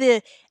apparently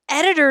the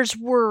editors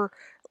were,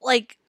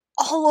 like,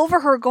 all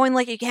over her going,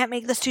 like, you can't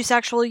make this too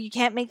sexual, you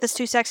can't make this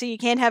too sexy, you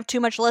can't have too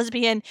much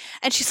lesbian.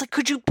 And she's like,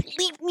 could you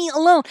leave me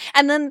alone?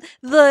 And then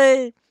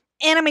the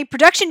anime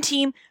production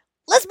team,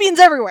 lesbians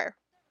everywhere.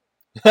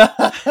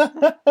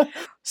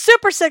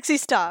 Super sexy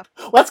stuff.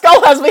 Let's go,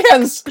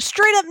 lesbians!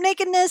 Straight up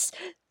nakedness,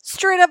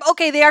 straight up,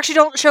 okay, they actually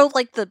don't show,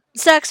 like, the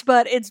sex,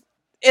 but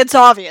it's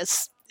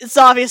obvious. It's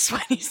obvious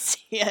when you see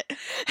it.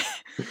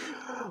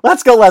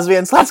 Let's go,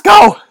 lesbians, let's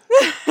go!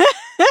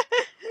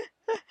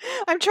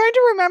 I'm trying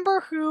to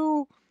remember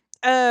who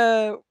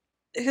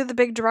the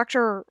big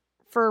director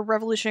for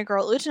Revolutionary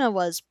Girl Utena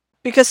was,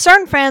 because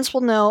certain fans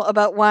will know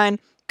about one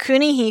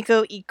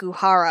Kunihiko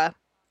Ikuhara.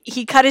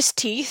 He cut his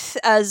teeth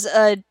as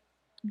a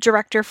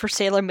director for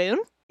Sailor Moon.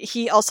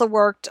 He also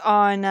worked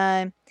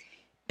on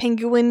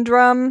Penguin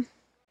Drum.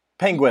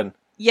 Penguin.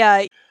 Yeah.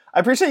 I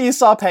appreciate you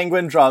saw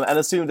Penguin Drum and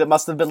assumed it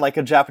must have been like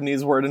a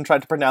Japanese word and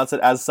tried to pronounce it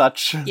as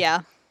such.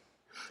 Yeah.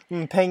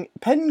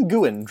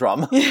 Penguin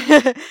Drum.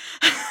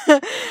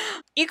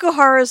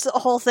 Ikuhara's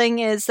whole thing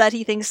is that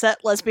he thinks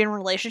that lesbian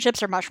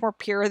relationships are much more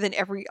pure than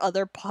every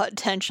other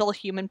potential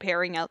human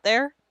pairing out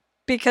there.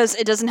 because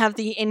it doesn't have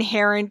the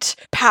inherent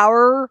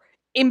power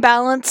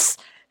imbalance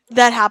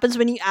that happens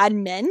when you add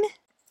men.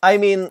 I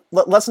mean,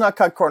 let's not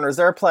cut corners.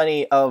 There are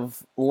plenty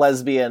of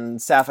lesbian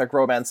sapphic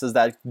romances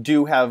that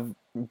do have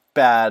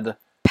bad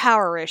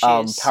Power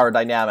issues. power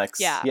dynamics.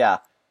 Yeah.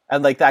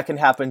 And like that can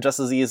happen just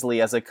as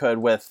easily as it could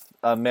with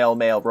a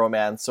male-male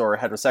romance or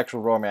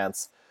heterosexual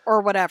romance.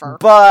 Or whatever.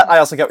 But I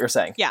also get what you're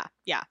saying. Yeah.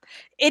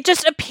 It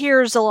just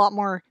appears a lot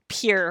more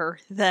pure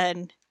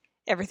than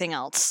everything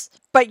else.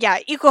 But yeah,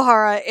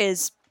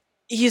 Ikuhara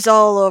he's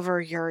all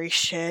over Yuri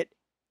shit.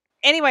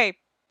 Anyway,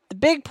 the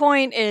big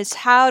point is,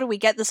 how do we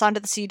get this onto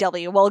the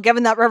CW? Well,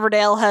 given that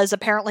Riverdale has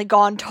apparently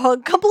gone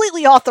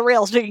completely off the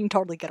rails, you can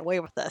totally get away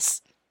with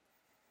this.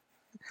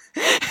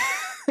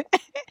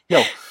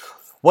 Yo,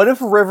 what if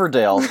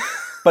Riverdale,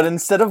 but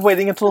instead of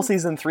waiting until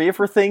season 3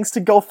 for things to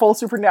go full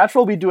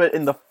supernatural, we do it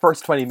in the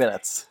first 20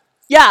 minutes?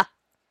 Yeah.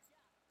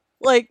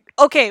 Like,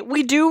 okay,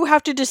 we do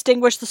have to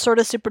distinguish the sort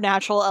of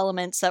supernatural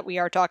elements that we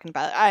are talking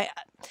about.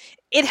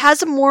 It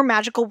has a more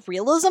magical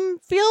realism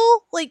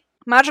feel. Like,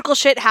 magical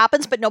shit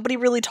happens, but nobody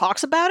really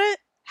talks about it.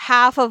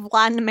 Half of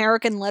Latin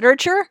American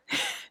literature.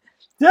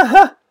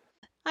 Yeah.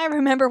 I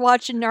remember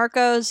watching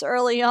Narcos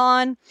early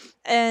on,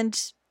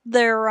 and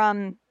they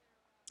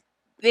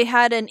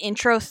had an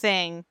intro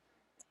thing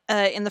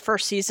in the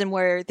first season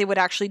where they would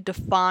actually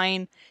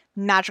define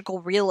magical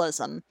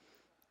realism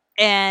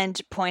and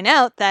point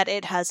out that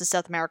it has a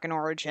South American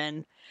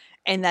origin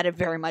and that it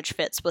very much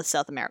fits with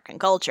South American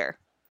culture.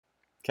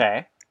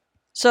 Okay.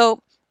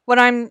 So, what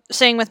I'm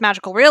saying with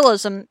magical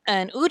realism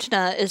and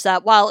Utena is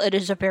that while it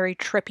is a very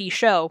trippy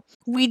show,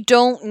 we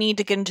don't need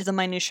to get into the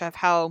minutiae of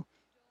how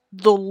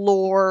the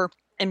lore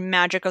and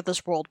magic of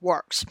this world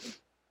works.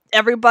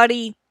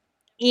 Everybody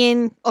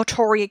in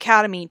Otori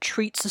Academy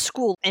treats the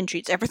school and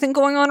treats everything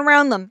going on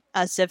around them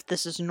as if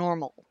this is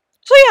normal.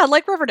 So yeah,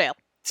 like Riverdale.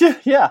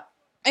 Yeah.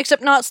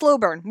 Except not slow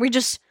burn. We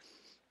just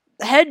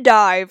head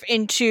dive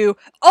into,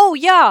 oh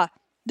yeah,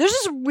 there's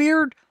this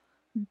weird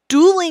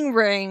dueling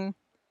ring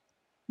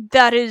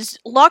that is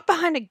locked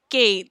behind a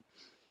gate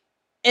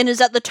and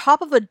is at the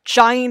top of a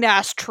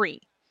giant-ass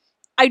tree.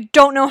 I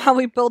don't know how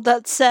we build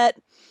that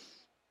set.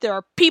 There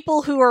are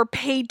people who are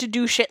paid to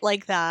do shit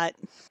like that.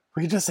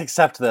 We just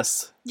accept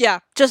this. Yeah,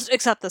 just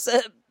accept this.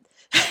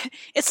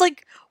 It's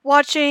like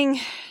watching...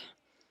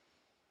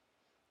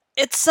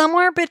 It's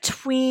somewhere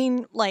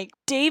between, like,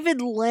 David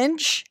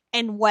Lynch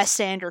and Wes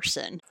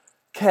Anderson.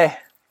 Okay.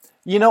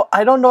 You know,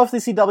 I don't know if the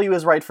CW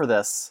is right for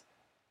this.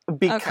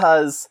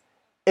 Because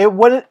it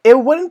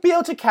wouldn't be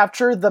able to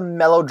capture the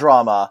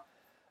melodrama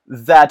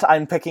that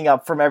I'm picking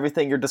up from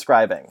everything you're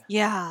describing.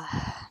 Yeah.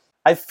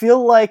 I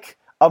feel like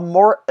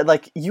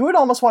you would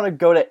almost want to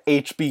go to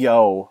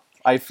HBO,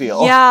 I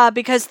feel. Yeah,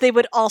 because they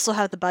would also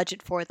have the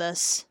budget for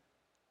this.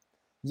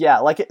 Yeah,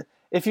 like,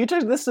 if you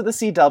took this to the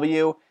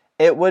CW,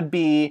 it would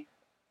be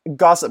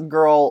Gossip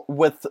Girl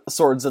with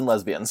swords and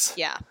lesbians.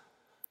 Yeah,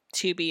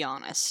 to be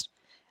honest.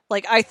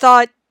 Like, I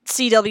thought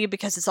CW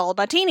because it's all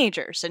about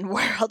teenagers, and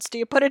where else do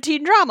you put a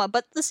teen drama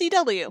but the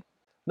CW?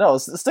 No,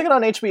 stick it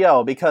on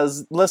HBO,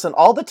 because, listen,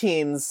 all the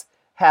teens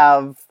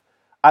have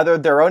either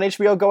their own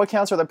HBO Go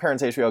accounts or their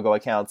parents' HBO Go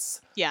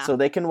accounts. Yeah. So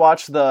they can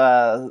watch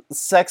the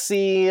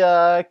sexy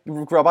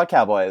robot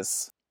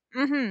cowboys.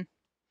 Mm-hmm.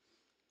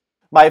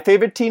 My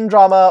favorite teen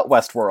drama,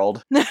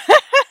 Westworld.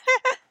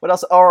 What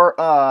else? Or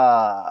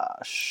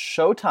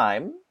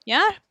Showtime.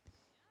 Yeah?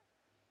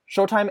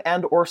 Showtime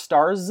and or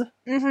Stars.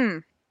 Mm-hmm.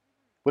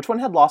 Which one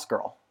had Lost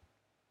Girl?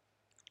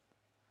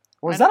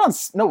 Or was that on...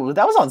 No,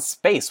 that was on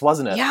Space,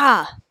 wasn't it?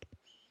 Yeah.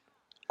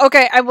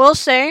 Okay, I will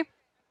say,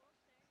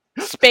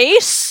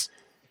 Space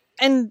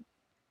and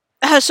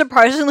has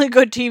surprisingly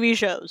good TV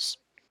shows.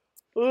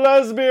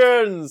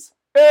 Lesbians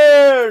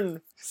in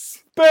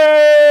space!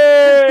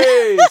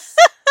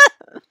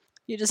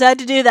 You just had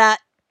to do that.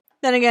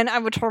 Then again, I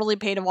would totally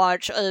pay to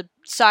watch a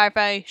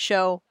sci-fi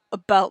show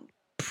about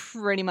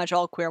pretty much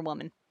all queer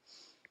women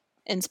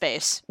in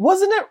space.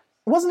 Wasn't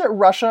it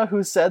Russia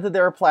who said that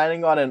they were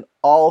planning on an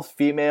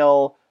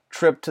all-female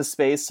trip to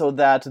space so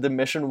that the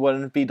mission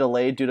wouldn't be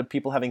delayed due to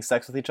people having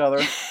sex with each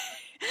other?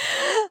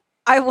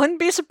 I wouldn't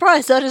be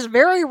surprised. That is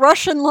very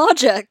Russian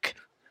logic.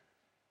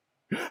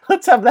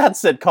 Let's have that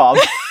sitcom.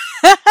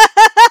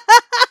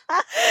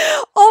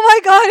 Oh my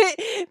god,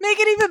 make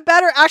it even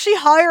better. Actually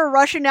hire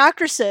Russian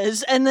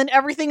actresses and then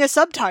everything is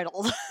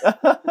subtitled.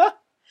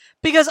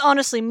 Because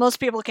honestly, most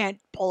people can't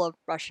pull a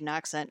Russian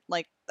accent.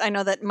 Like, I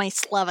know that my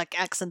Slavic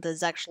accent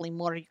is actually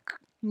more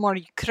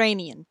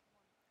Ukrainian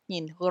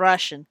in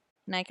Russian.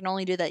 And I can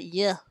only do that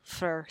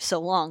for so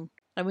long.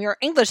 And we are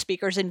English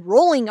speakers, and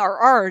rolling our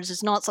R's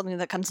is not something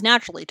that comes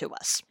naturally to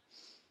us.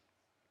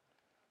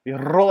 We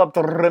roll up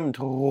the rim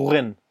to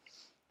win.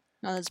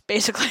 No, that's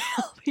basically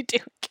how we do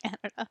in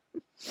Canada.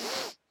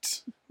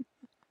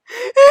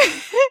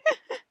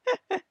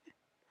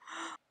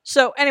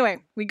 So, anyway,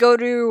 we go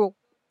to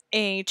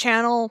a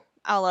channel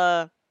a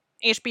la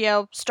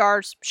HBO,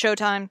 Stars,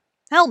 Showtime,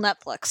 hell,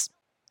 Netflix.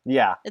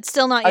 Yeah. It's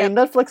still not yet. I mean,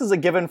 Netflix is a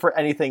given for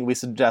anything we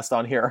suggest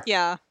on here.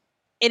 Yeah.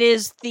 It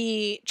is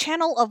the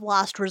channel of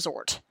last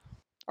resort.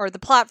 or the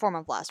platform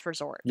of last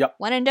resort. Yep.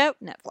 When in doubt,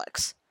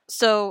 Netflix.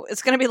 So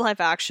it's going to be live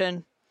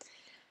action.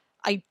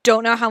 I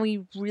don't know how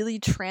we really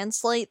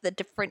translate the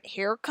different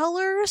hair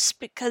colors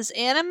because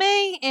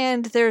anime,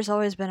 and there's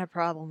always been a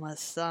problem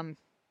with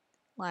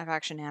live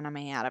action anime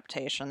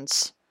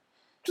adaptations.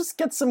 Just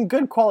get some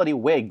good quality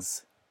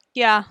wigs.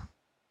 Yeah.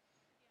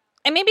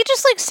 And maybe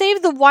just like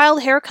save the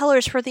wild hair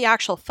colors for the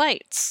actual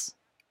fights.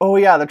 Oh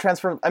yeah, the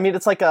transfer. I mean,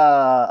 it's like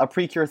a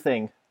Precure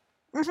thing.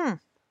 Mm-hmm.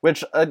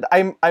 Which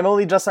I'm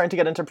only just starting to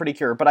get into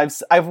Precure, but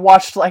I've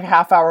watched like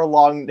half-hour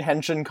long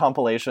henshin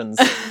compilations.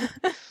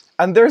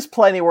 And there's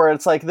plenty where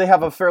it's like they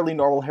have a fairly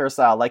normal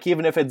hairstyle. Like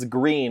even if it's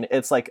green,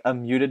 it's like a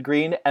muted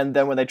green, and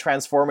then when they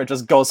transform, it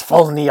just goes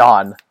full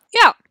neon.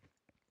 Yeah,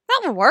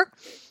 that would work.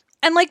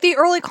 And like the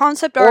early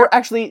concept art. Or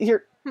actually,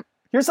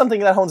 here's something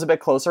that hones a bit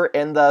closer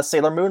in the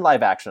Sailor Moon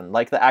live action,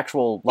 like the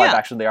actual live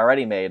action they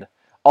already made.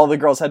 All the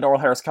girls had normal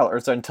hair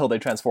colors until they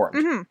transformed.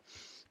 Mm-hmm.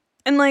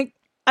 And like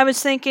I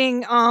was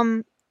thinking,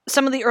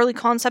 some of the early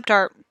concept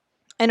art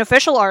and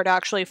official art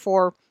actually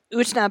for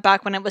Utena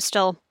back when it was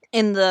still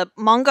in the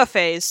manga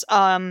phase,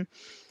 the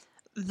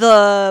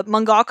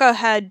mangaka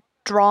had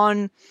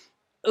drawn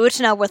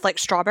Utena with like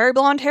strawberry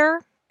blonde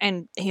hair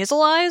and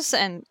hazel eyes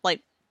and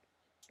like,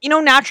 you know,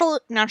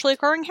 naturally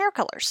occurring hair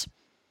colors.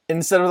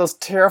 Instead of those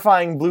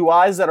terrifying blue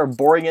eyes that are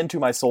boring into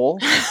my soul.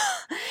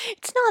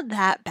 It's not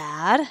that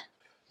bad.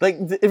 Like,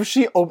 if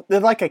they're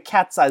like a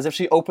cat's eyes. If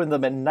she opened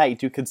them at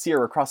night, you could see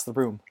her across the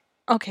room.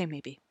 Okay,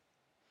 maybe.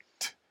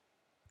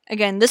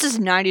 Again, this is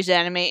 90s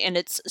anime, and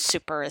it's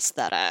super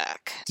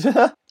aesthetic.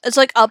 It's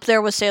like up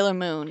there with Sailor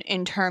Moon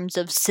in terms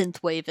of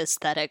synthwave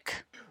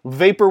aesthetic.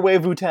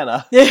 Vaporwave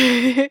Utena.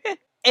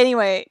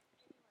 Anyway,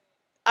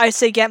 I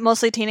say get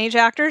mostly teenage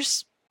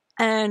actors,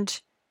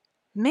 and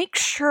make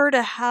sure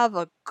to have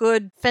a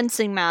good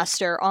fencing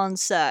master on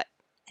set.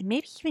 And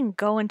maybe even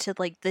go into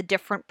like the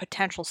different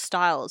potential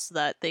styles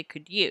that they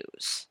could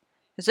use.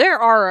 Because there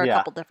are a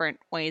couple different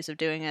ways of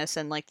doing this,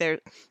 and like there,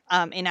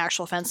 in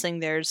actual fencing,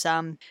 there's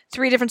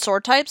 3 different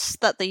sword types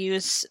that they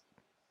use: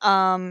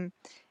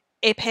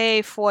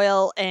 épée,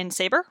 foil, and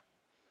saber.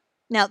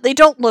 Now they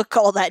don't look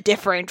all that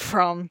different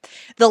from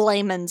the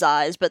layman's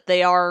eyes, but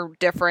they are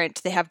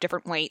different. They have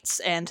different weights,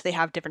 and they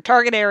have different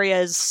target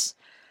areas.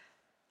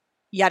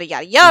 Yada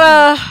yada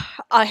yada.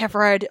 Mm-hmm. I have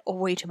read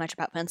way too much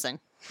about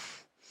fencing.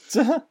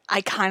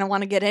 I kind of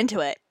want to get into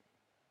it.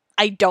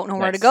 I don't know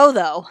where to go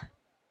though.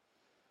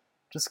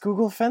 Just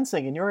Google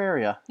fencing in your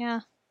area.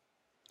 Yeah.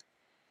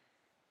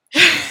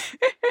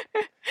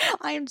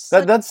 I am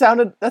that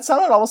sounded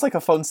almost like a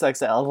phone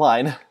sex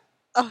line.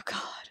 Oh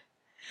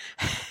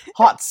god.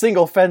 Hot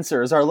single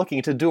fencers are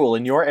looking to duel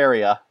in your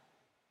area.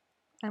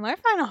 I might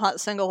find a hot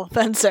single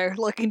fencer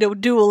looking to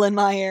duel in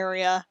my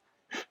area.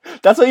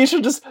 That's what you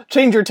should just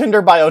change your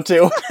Tinder bio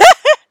to.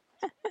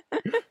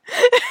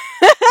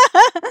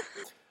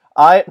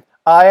 I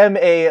am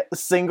a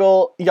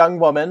single young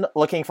woman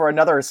looking for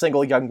another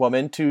single young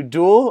woman to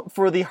duel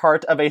for the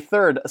heart of a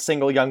third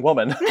single young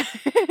woman.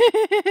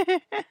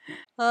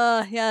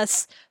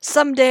 Yes.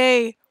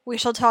 Someday we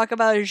shall talk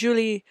about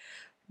Julie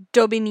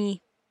Daubigny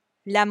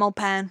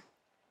Lamonpan.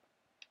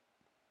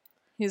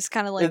 He's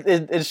kind of like...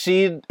 Is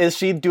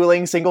she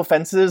dueling single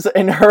fences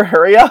in her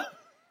area?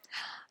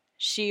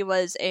 She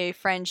was a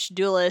French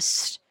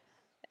duelist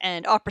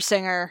and opera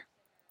singer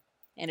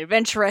and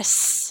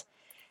adventuress.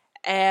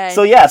 And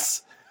so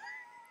yes.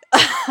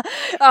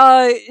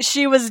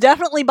 She was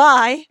definitely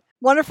bi.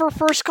 One of her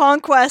first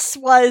conquests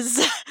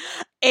was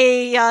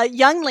a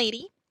young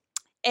lady.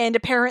 And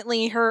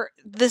apparently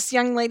this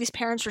young lady's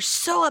parents were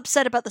so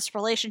upset about this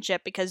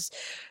relationship because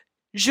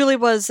Julie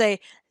was a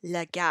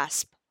La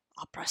Gasp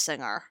opera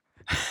singer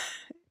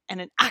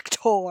and an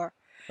actor.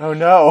 Oh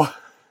no.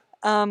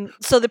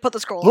 So they put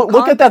this girl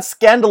Look at that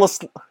scandalous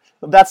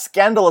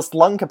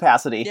lung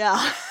capacity.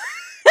 Yeah.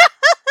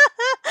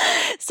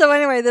 So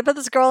anyway, they put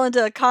this girl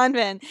into a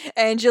convent,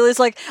 and Julie's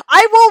like,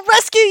 I will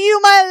rescue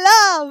you,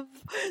 my love!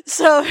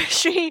 So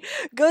she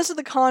goes to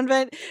the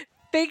convent,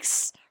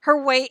 fakes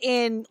her way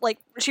in, like,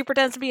 she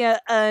pretends to be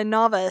a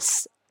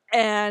novice,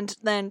 and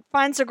then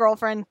finds a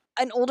girlfriend.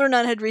 An older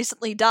nun had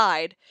recently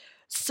died,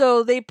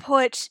 so they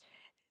put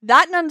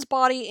that nun's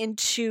body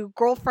into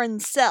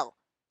girlfriend's cell.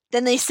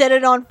 Then they set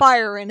it on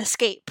fire and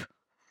escape.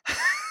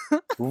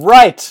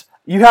 Right!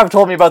 You have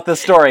told me about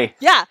this story.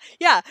 Yeah,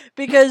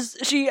 because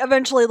she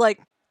eventually, like,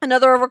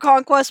 another of her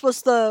conquests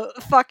was the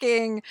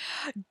fucking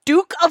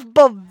Duke of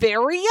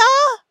Bavaria?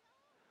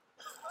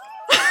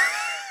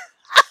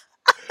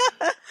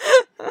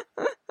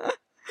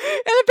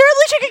 And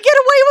apparently she could get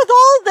away with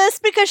all of this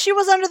because she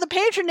was under the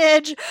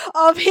patronage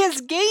of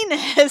his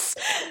gayness,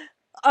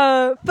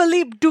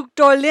 Philippe Duc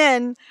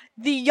d'Orléans,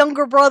 the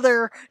younger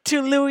brother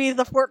to Louis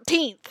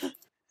XIV.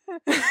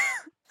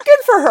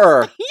 Good for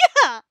her!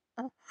 Yeah!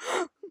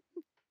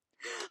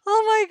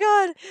 Oh my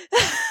god.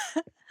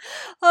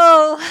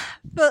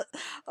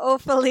 Oh,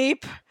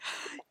 Philippe.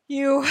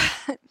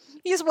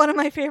 He's one of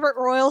my favorite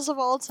royals of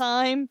all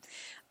time.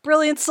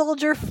 Brilliant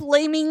soldier,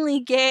 flamingly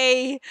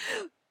gay,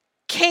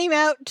 came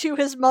out to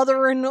his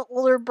mother and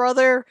older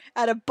brother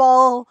at a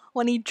ball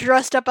when he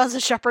dressed up as a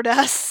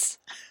shepherdess.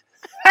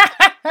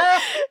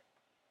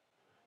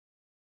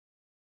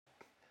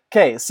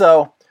 Okay,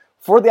 so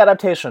for the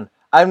adaptation,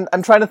 I'm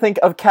trying to think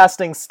of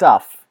casting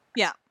stuff.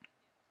 Yeah.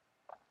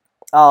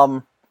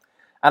 And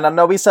I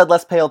know we said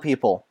less pale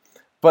people,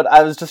 but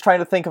I was just trying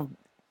to think of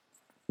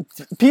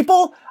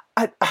people.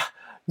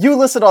 You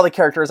listed all the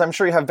characters. I'm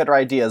sure you have better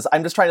ideas.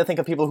 I'm just trying to think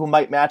of people who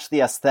might match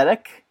the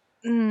aesthetic.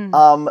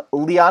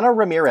 Liana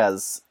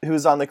Ramirez,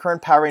 who's on the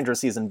current Power Ranger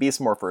season,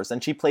 Beast Morphers,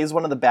 and she plays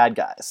one of the bad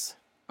guys.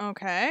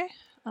 Okay.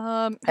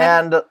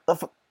 And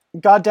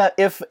goddamn,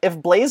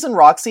 if Blaze and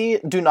Roxy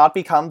do not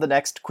become the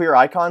next queer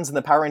icons in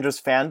the Power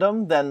Rangers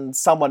fandom, then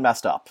someone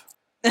messed up.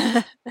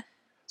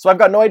 So I've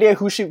got no idea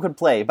who she could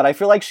play, but I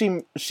feel like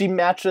she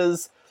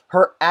matches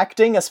her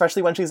acting,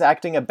 especially when she's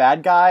acting a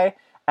bad guy,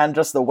 and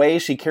just the way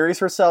she carries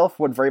herself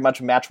would very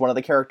much match one of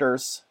the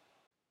characters.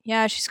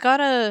 Yeah, she's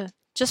got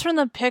just from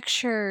the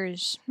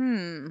pictures,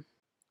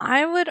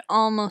 I would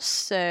almost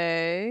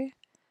say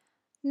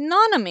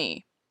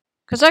Nanami.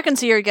 Because I can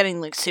see her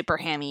getting, like, super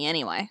hammy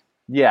anyway.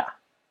 Yeah.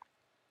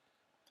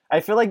 I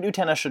feel like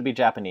Utena should be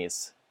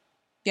Japanese.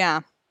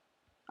 Yeah.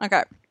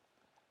 Okay.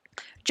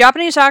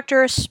 Japanese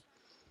actress,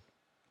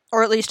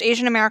 or at least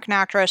Asian American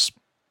actress,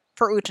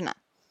 for Utena.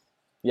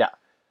 Yeah.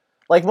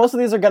 Like, most of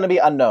these are going to be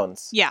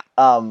unknowns. Yeah.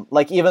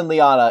 Like, even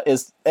Liana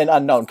is an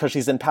unknown because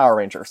she's in Power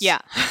Rangers. Yeah.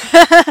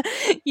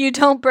 You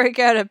don't break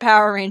out of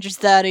Power Rangers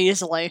that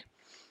easily.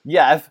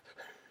 Yeah,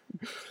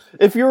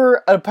 if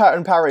you're in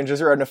Power Rangers,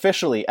 you're an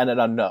officially and an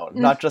unknown,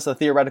 not just a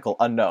theoretical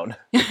unknown.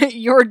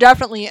 You're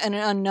definitely an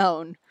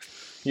unknown.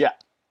 Yeah.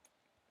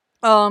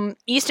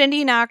 East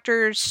Indian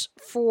actors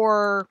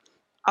for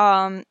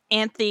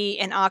Anthe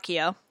and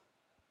Akio.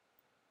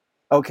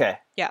 Okay.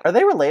 Yeah. Are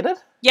they related?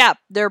 Yeah,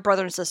 they're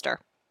brother and sister.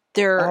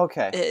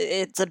 Okay.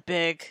 It's a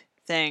big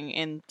thing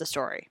in the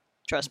story.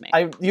 Trust me.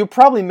 You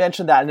probably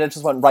mentioned that and it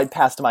just went right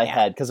past my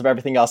head because of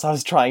everything else I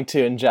was trying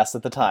to ingest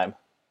at the time.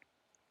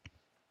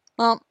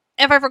 Well,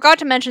 if I forgot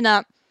to mention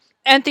that,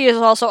 Anthe is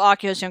also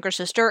Akio's younger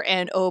sister,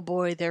 and oh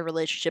boy, their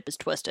relationship is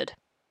twisted.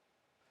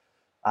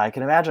 I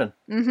can imagine.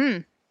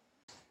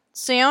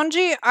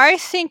 Seonji, I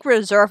think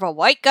reserve a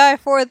white guy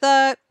for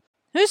that.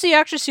 Who's the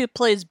actress who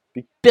plays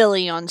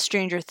Billy on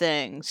Stranger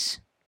Things?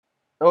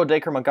 Oh,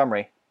 Dacre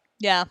Montgomery.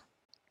 Yeah.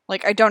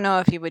 Like, I don't know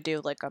if he would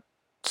do, like, a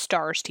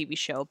Stars TV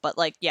show, but,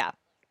 like, yeah.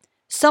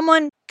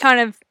 Someone kind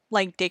of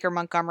like Dacre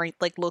Montgomery,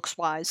 like,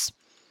 looks-wise,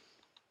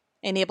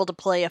 and able to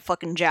play a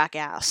fucking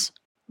jackass.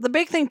 The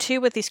big thing,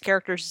 too, with these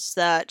characters is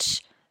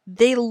that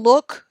they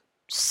look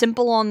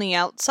simple on the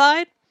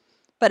outside,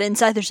 but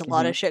inside there's a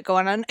lot of shit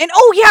going on. And,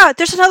 oh yeah,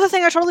 there's another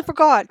thing I totally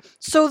forgot.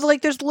 So,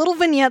 like, there's little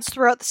vignettes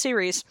throughout the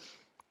series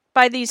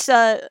by these,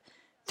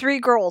 3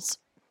 girls.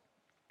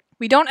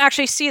 We don't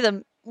actually see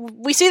them.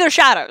 We see their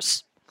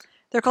shadows.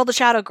 They're called the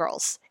Shadow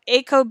Girls.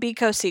 Eiko,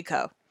 Biko,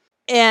 Siko.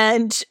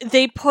 And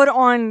they put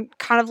on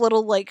kind of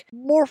little, like,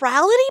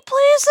 morality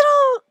plays,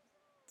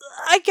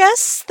 I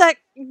guess, that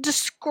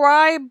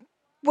describe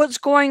what's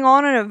going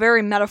on in a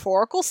very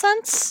metaphorical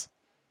sense.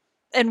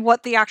 And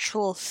what the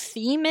actual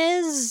theme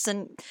is.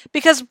 And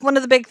because one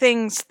of the big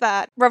things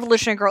that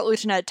Revolutionary Girl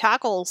Utena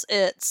tackles,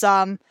 it's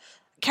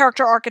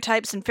character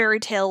archetypes and fairy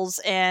tales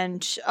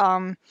and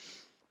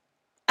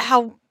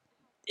how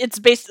it's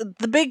based.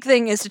 The big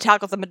thing is to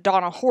tackle the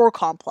Madonna horror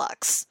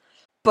complex,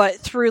 but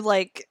through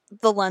like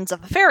the lens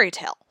of a fairy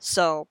tale.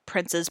 So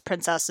princes,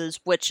 princesses,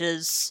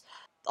 witches,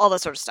 all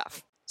that sort of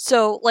stuff.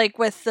 So, like,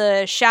 with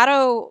the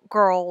Shadow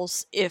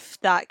Girls, if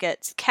that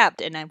gets kept,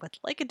 and I would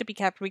like it to be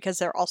kept because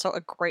they're also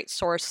a great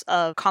source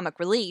of comic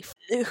relief,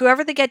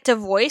 whoever they get to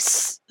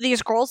voice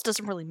these girls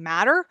doesn't really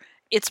matter.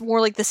 It's more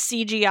like the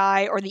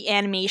CGI or the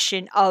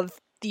animation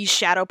of these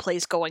shadow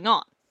plays going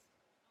on.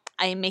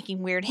 I am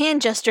making weird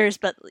hand gestures,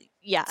 but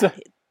yeah,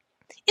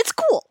 it's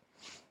cool.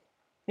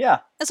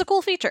 Yeah. It's a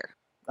cool feature.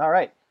 All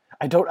right.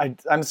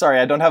 I'm sorry,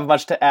 I don't have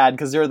much to add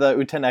because you're the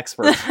Uten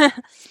expert.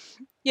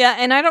 Yeah,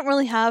 and I don't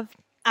really have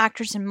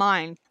actors in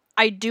mind.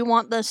 I do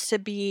want this to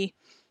be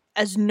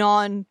as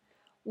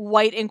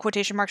non-white in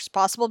quotation marks as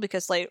possible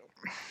because, like,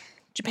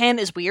 Japan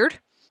is weird.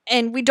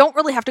 And we don't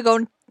really have to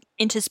go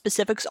into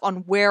specifics on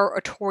where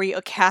Otori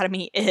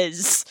Academy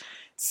is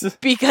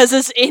because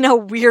it's in a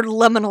weird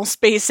liminal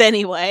space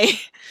anyway.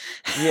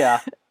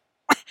 Yeah.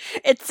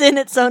 It's in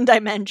its own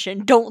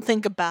dimension. Don't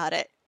think about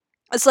it.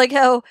 It's like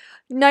how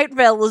Night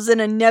Vale is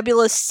in a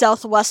nebulous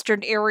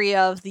southwestern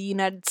area of the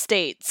United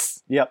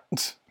States. Yep.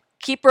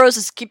 Keep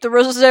roses. Keep the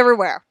roses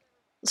everywhere.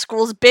 The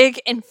school's big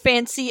and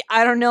fancy.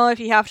 I don't know if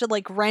you have to,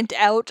 like, rent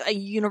out a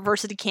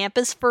university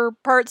campus for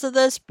parts of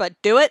this,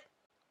 but do it.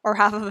 Or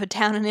half of a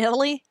town in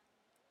Italy.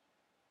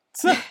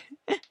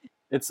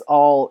 It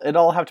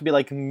all have to be,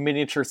 like,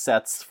 miniature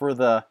sets for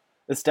the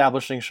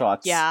establishing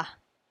shots. Yeah.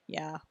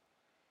 Yeah.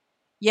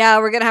 Yeah,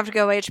 we're gonna have to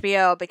go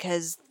HBO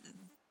because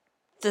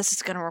this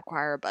is gonna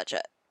require a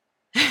budget.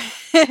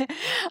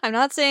 I'm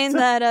not saying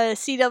that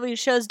CW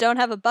shows don't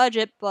have a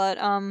budget, but,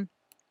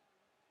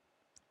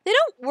 they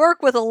don't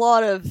work with a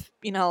lot of,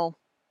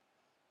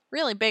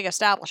 really big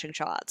establishing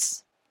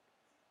shots.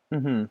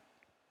 Mm-hmm.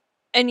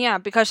 And yeah,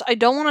 because I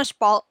don't want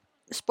to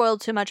spoil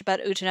too much about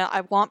Utena,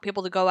 I want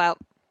people to go out,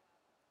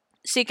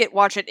 seek it,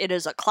 watch it. It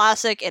is a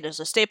classic. It is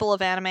a staple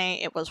of anime.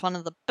 It was one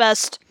of the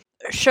best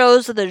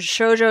shows of the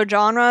shoujo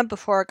genre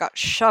before it got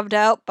shoved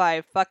out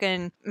by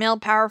fucking male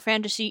power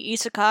fantasy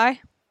isekai.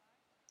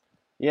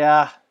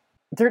 Yeah.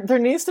 There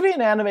needs to be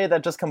an anime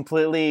that just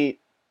completely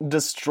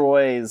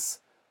destroys,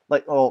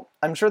 like, well,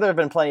 I'm sure there have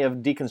been plenty of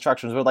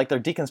deconstructions, but, like, they're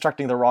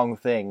deconstructing the wrong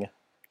thing.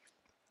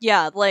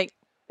 Yeah, like...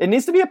 It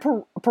needs to be a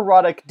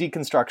parodic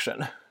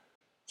deconstruction.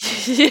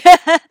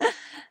 Yeah.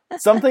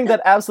 Something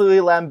that absolutely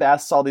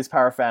lambasts all these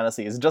power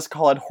fantasies. Just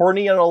call it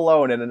Horny and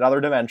Alone in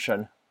Another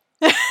Dimension.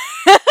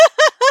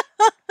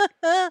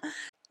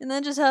 And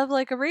then just have,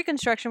 like, a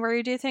reconstruction where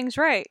you do things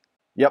right.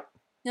 Yep.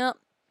 Yep.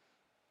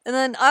 And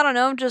then, I don't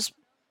know, just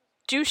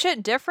do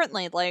shit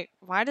differently. Like,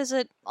 why does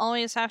it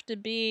always have to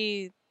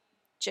be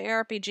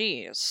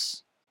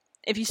JRPGs?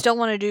 If you still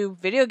want to do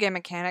video game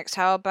mechanics,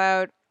 how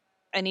about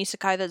an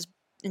isekai that's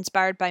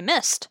inspired by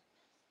Myst?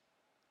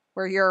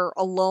 Where you're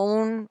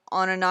alone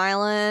on an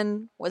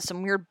island with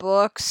some weird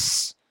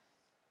books,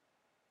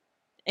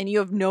 and you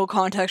have no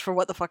context for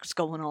what the fuck is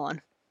going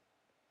on.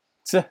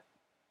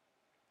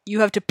 You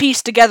have to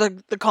piece together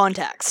the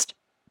context.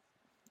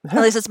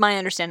 At least it's my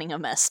understanding of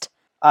Myst.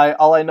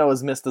 All I know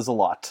is Myst is a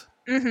lot.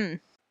 Mm-hmm.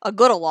 A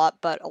good a lot,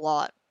 but a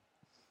lot.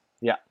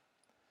 Yeah.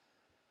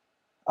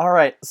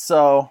 Alright,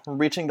 so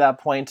reaching that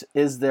point,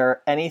 is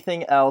there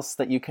anything else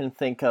that you can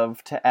think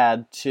of to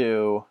add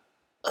to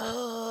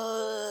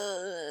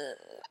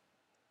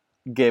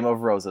Game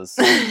of Roses?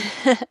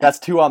 That's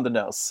 2 on the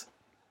nose.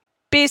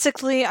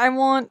 Basically, I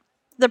want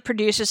the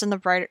producers and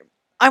the writer...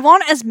 I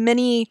want as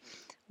many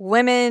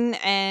women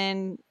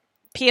and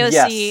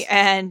POC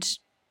and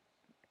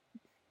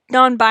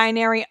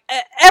non-binary,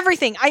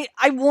 everything.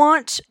 I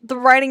want the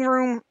writing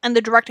room and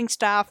the directing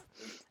staff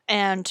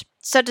and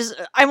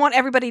I want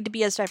everybody to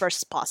be as diverse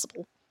as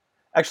possible.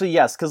 Actually,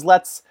 yes, because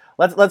let's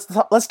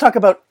talk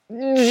about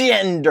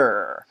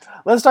gender.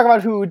 Let's talk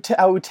about who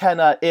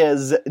Utena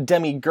is,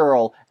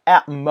 demi-girl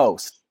at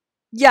most.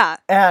 Yeah.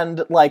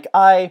 And, like,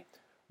 I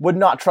would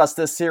not trust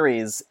this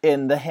series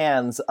in the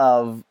hands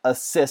of a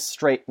cis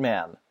straight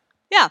man.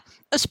 Yeah,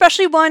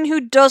 especially one who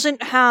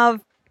doesn't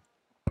have...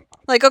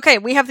 Like, okay,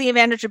 we have the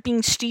advantage of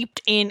being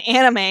steeped in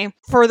anime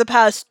for the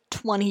past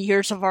 20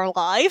 years of our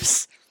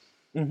lives.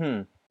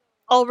 Mm-hmm.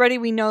 Already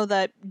we know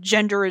that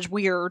gender is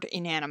weird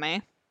in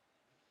anime.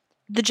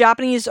 The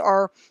Japanese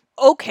are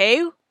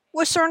okay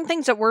with certain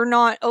things that we're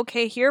not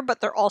okay here, but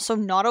they're also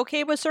not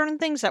okay with certain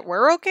things that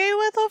we're okay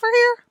with over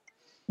here.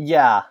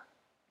 Yeah.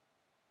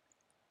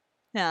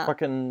 Yeah.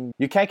 Fucking,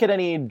 you can't get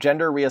any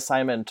gender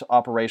reassignment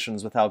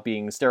operations without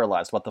being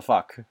sterilized. What the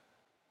fuck?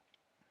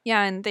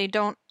 Yeah, and they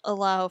don't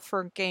allow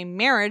for gay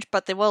marriage,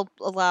 but they will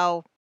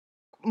allow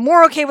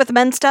more okay with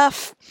men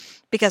stuff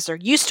because they're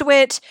used to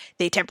it.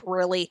 They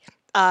temporarily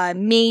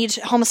made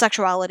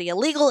homosexuality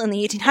illegal in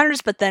the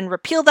 1800s, but then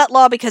repealed that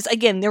law because,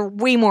 again, they're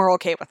way more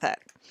okay with it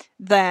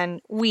than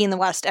we in the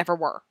West ever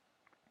were.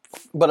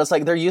 But it's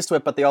like they're used to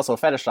it, but they also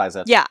fetishize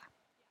it. Yeah.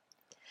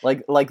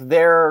 Like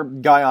their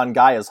guy on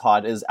guy is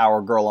hot is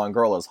our girl on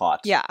girl is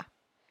hot. Yeah.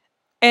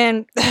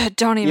 And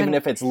even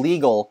if it's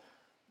legal,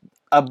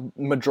 a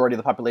majority of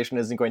the population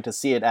isn't going to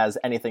see it as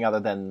anything other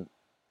than,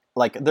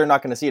 like, they're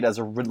not going to see it as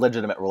a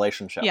legitimate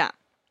relationship. Yeah.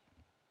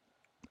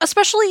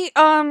 Especially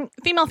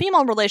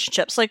female-female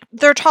relationships. Like,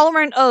 they're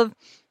tolerant of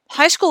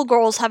high school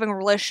girls having a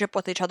relationship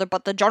with each other,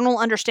 but the general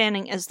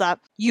understanding is that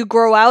you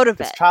grow out of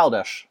it. It's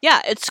childish.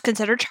 Yeah, it's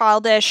considered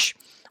childish.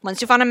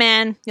 Once you find a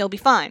man, you'll be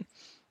fine.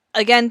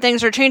 Again,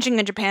 things are changing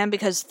in Japan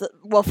because,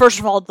 first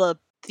of all, the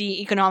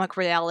economic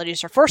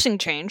realities are forcing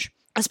change,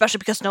 especially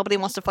because nobody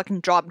wants to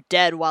fucking drop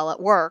dead while at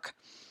work.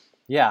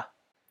 Yeah.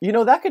 You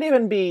know, that could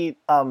even be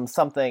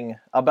something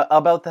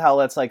about how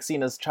that's, like,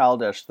 seen as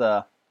childish,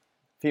 the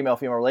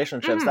female-female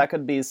relationships. Mm-hmm. That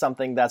could be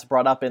something that's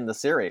brought up in the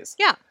series.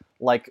 Yeah.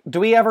 Like, do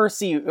we ever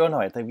see... Oh,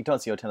 no, we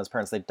don't see Utena's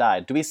parents. They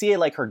died. Do we see,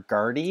 like, her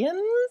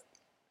guardians?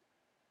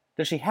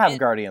 Does she have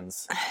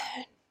guardians?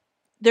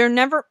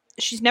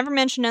 She's never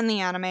mentioned in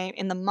the anime.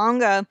 In the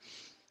manga,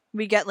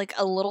 we get, like,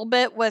 a little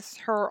bit with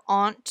her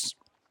aunt.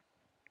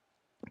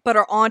 But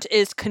her aunt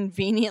is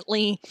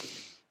conveniently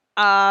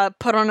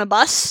put on a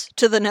bus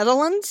to the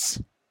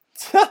Netherlands.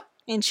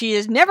 And she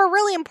is never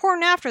really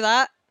important after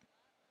that.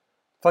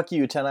 Fuck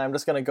you, Utena. I'm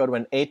just gonna go to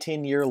an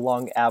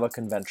 18-year-long ABBA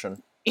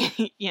convention.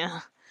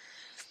 Yeah.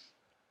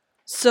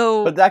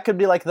 So... But that could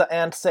be like the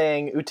aunt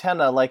saying,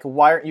 Utena, like,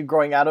 why aren't you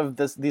growing out of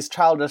these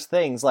childish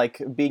things,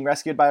 like being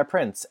rescued by a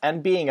prince,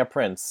 and being a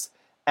prince,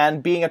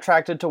 and being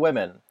attracted to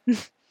women?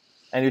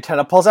 And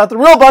Utena pulls out the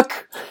rule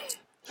book!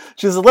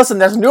 She says, listen,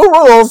 there's new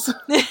rules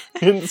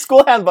in the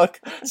school handbook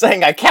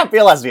saying I can't be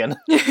a lesbian.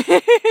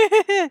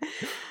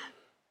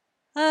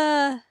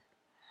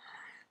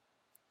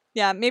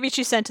 Yeah, maybe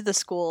she's sent to the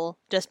school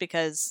just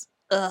because,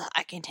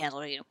 I can't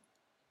handle you.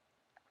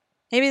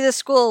 Maybe the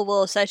school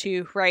will set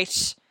you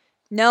right.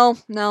 No,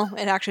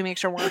 it actually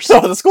makes her worse.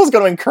 So the school's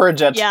going to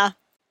encourage it. Yeah.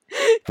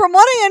 From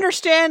what I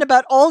understand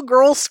about all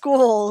girls'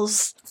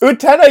 schools,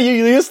 Utena,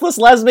 you useless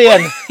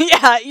lesbian!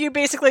 yeah, you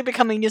basically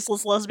become a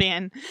useless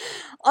lesbian.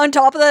 On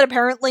top of that,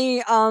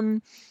 apparently,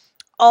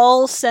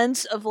 all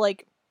sense of,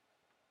 like,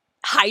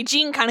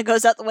 hygiene kind of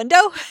goes out the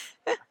window.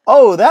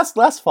 Oh, that's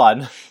less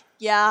fun.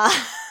 Yeah.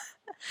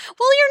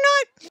 Well, you're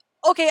not...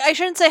 Okay, I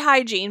shouldn't say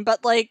hygiene,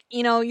 but, like,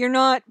 you know, you're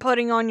not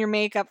putting on your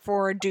makeup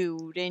for a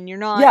dude, and you're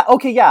not... Yeah,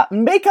 okay, yeah.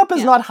 Makeup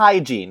is not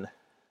hygiene.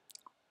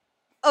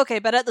 Okay,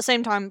 but at the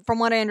same time, from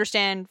what I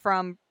understand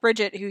from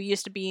Bridget, who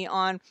used to be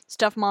on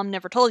Stuff Mom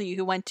Never Told You,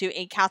 who went to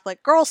a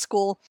Catholic girls'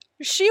 school,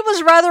 she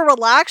was rather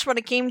relaxed when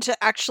it came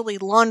to actually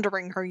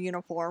laundering her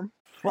uniform.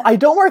 Well, I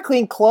don't wear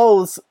clean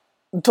clothes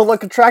to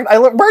look attractive. I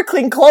wear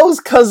clean clothes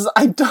because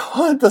I don't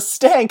want the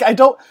stank.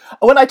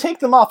 When I take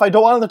them off, I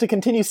don't want them to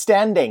continue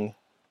standing.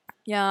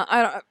 Yeah,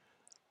 I don't...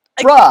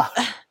 Bruh!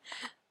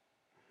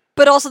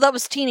 But also, that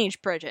was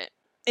teenage Bridget.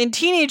 And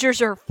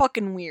teenagers are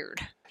fucking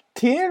weird.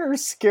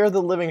 Teenagers scare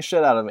the living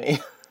shit out of me.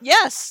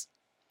 Yes!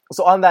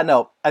 So on that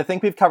note, I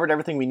think we've covered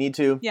everything we need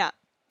to. Yeah.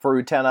 For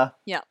Utena.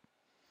 Yeah.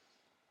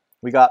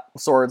 We got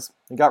swords.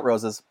 We got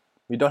roses.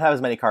 We don't have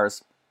as many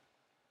cars.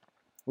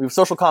 We have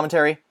social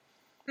commentary.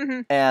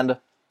 Mm-hmm. And...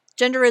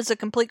 gender is a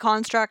complete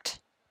construct.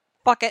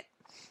 Fuck it.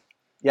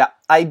 Yeah.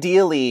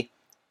 Ideally,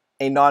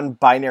 a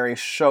non-binary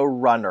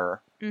showrunner.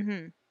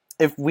 Mm-hmm.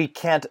 If we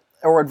can't...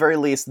 or at very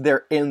least,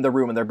 they're in the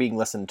room and they're being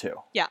listened to.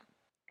 Yeah.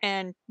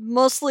 And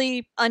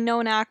mostly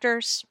unknown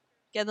actors.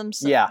 Give them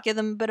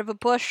a bit of a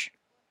push.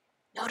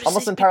 Notice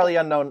almost entirely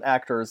unknown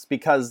actors,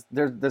 because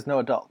there's no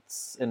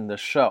adults in the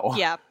show.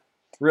 Yeah.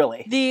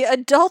 Really. The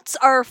adults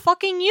are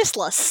fucking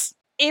useless.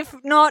 If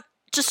not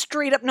just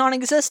straight up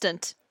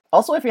non-existent.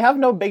 Also, if you have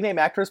no big name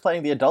actors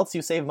playing the adults,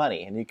 you save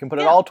money, and you can put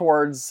it all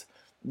towards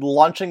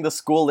launching the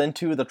school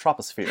into the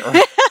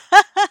troposphere.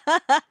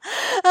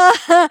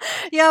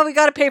 Yeah, we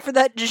gotta pay for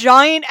that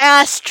giant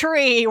ass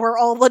tree where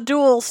all the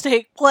duels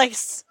take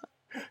place.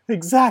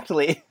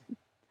 Exactly.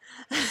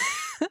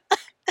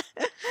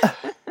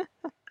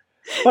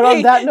 But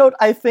on that note,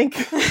 I think...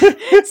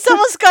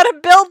 someone's gotta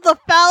build the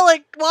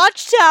phallic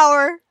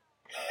watchtower.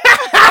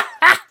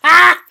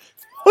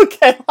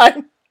 Okay,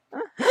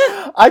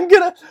 I'm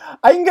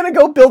gonna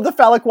go build the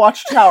phallic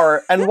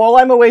watchtower, and while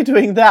I'm away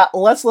doing that,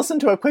 let's listen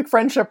to a quick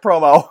friendship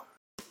promo.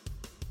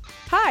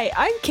 Hi,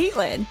 I'm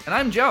Caitlin. And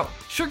I'm Joe.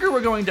 Sugar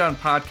We're Going Down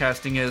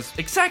podcasting is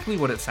exactly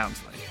what it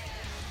sounds like.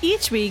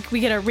 Each week, we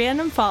get a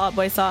random Fall Out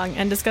Boy song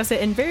and discuss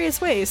it in various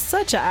ways,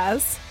 such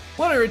as...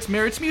 what are its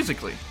merits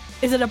musically?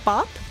 Is it a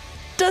bop?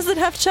 Does it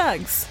have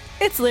chugs?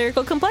 Its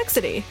lyrical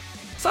complexity.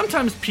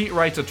 Sometimes Pete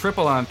writes a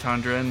triple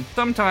entendre, and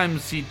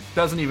sometimes he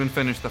doesn't even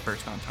finish the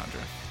first entendre.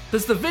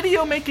 Does the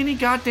video make any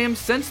goddamn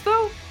sense,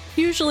 though?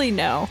 Usually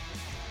no.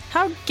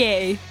 How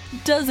gay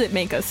does it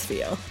make us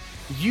feel?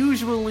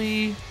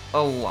 Usually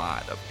a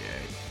lot of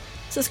gay.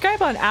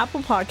 Subscribe on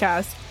Apple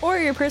Podcasts or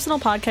your personal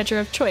podcatcher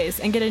of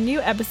choice and get a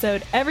new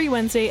episode every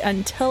Wednesday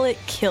until it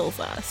kills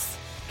us.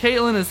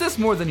 Caitlin, is this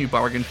more than you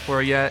bargained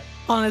for yet?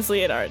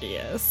 Honestly, it already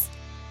is.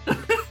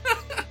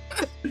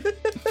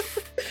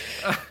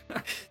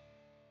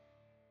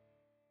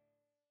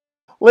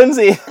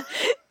 Lindsay!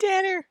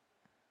 Tanner!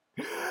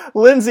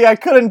 Lindsay, I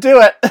couldn't do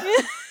it!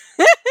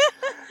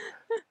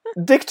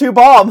 Dick too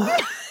bomb!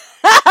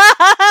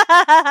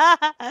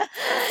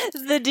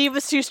 The D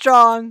was too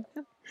strong.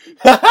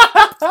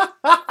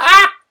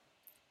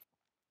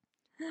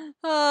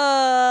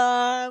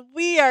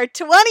 We are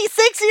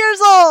 26 years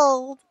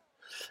old!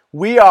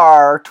 We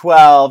are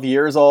 12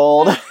 years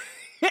old. Look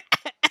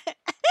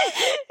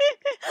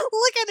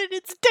at it,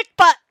 it's dick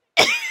butt!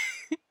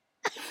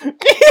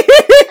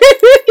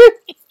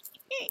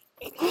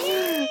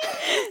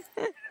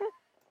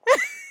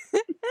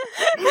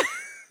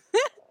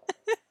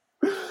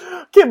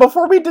 Okay,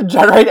 before we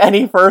degenerate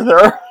any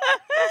further...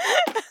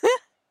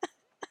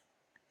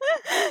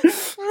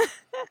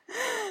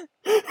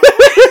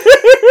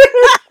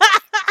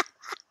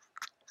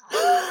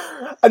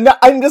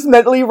 I'm just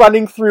mentally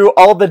running through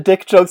all the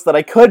dick jokes that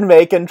I could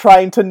make and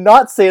trying to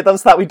not say them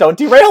so that we don't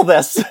derail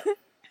this.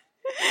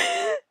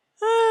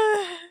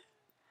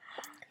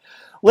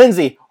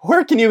 Lindsay,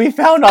 where can you be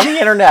found on the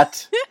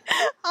internet?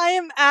 I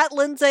am at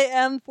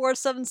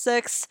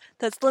LindsayM476.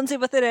 That's Lindsay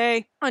with an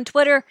A. On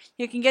Twitter,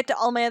 you can get to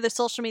all my other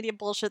social media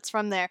bullshits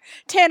from there.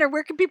 Tanner,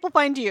 where can people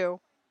find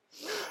you?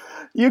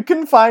 You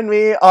can find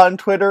me on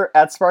Twitter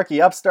at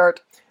SparkyUpstart,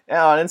 and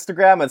on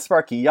Instagram at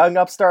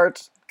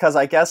SparkyYoungUpstart, because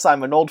I guess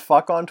I'm an old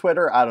fuck on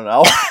Twitter. I don't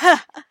know.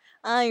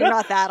 You're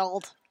not that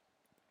old.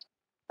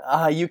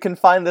 You can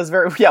find this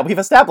yeah, we've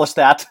established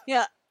that.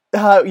 Yeah.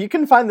 You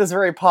can find this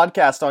very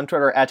podcast on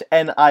Twitter at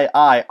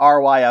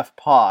NIIRYFpod.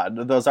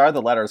 Those are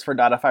the letters for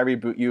Not If I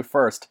Reboot You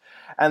First.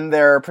 And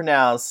they're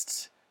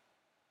pronounced...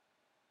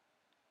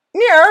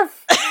 Nerf!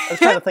 I was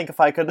trying to think if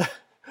I could...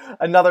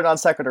 another non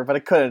sequitur, but I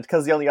couldn't,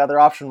 because the only other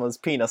option was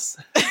penis.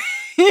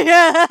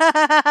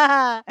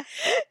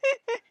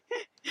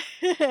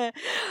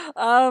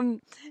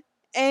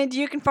 And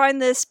you can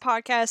find this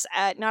podcast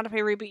at Not If I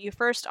Reboot You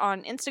First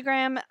on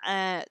Instagram.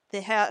 The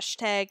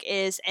hashtag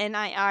is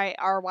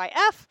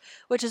NIIRYF,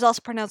 which is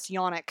also pronounced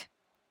Yonic.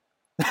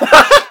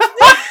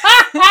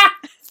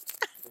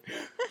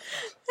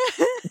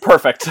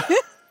 Perfect.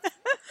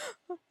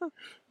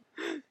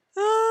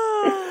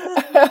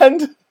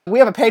 And we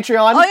have a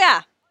Patreon. Oh,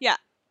 yeah. Yeah.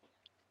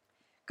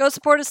 Go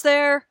support us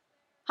there.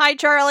 Hi,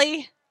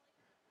 Charlie.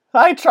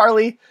 Hi,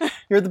 Charlie.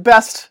 You're the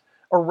best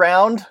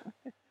around.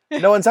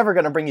 No one's ever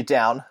going to bring you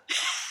down.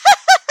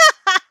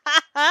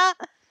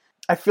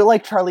 I feel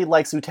like Charlie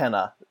likes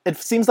Utena. It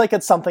seems like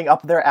it's something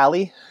up their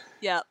alley.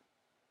 Yep.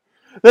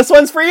 This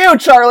one's for you,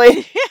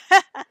 Charlie!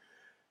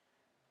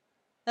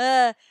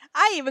 I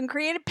even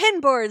created pin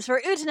boards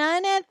for Utena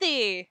and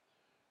Anthe.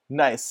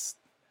 Nice.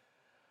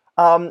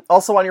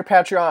 Also on our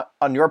Patreon,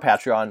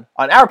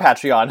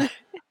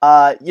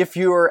 if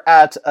you're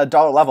at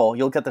 $1 level,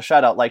 you'll get the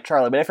shout out like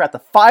Charlie. But if you're at the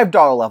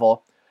 $5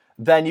 level,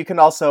 then you can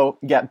also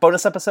get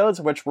bonus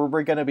episodes, which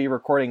we're going to be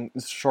recording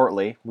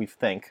shortly, we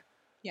think.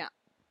 Yeah.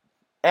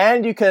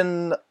 And you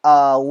can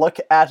look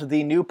at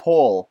the new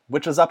poll,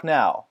 which is up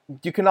now.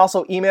 You can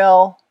also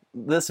email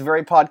this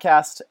very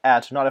podcast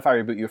at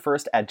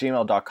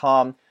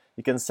notifirebootyouFirst@gmail.com.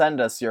 You can send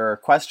us your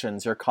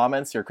questions, your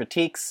comments, your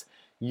critiques,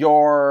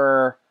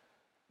 your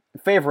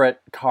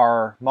favorite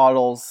car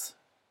models.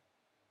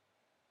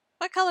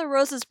 What color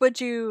roses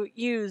would you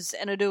use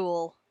in a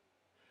duel?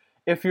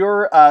 If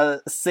you're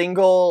a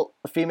single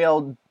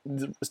female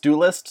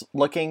duelist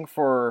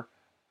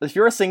if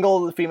you're a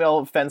single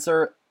female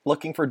fencer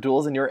looking for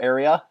duels in your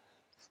area,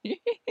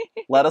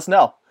 let us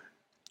know.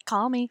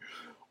 Call me.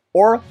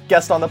 Or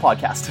guest on the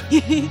podcast.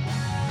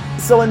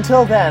 So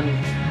until then,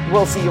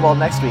 we'll see you all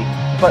next week,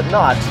 but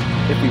not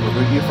if we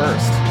reboot you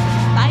first.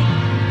 Bye.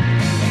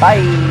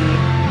 Bye!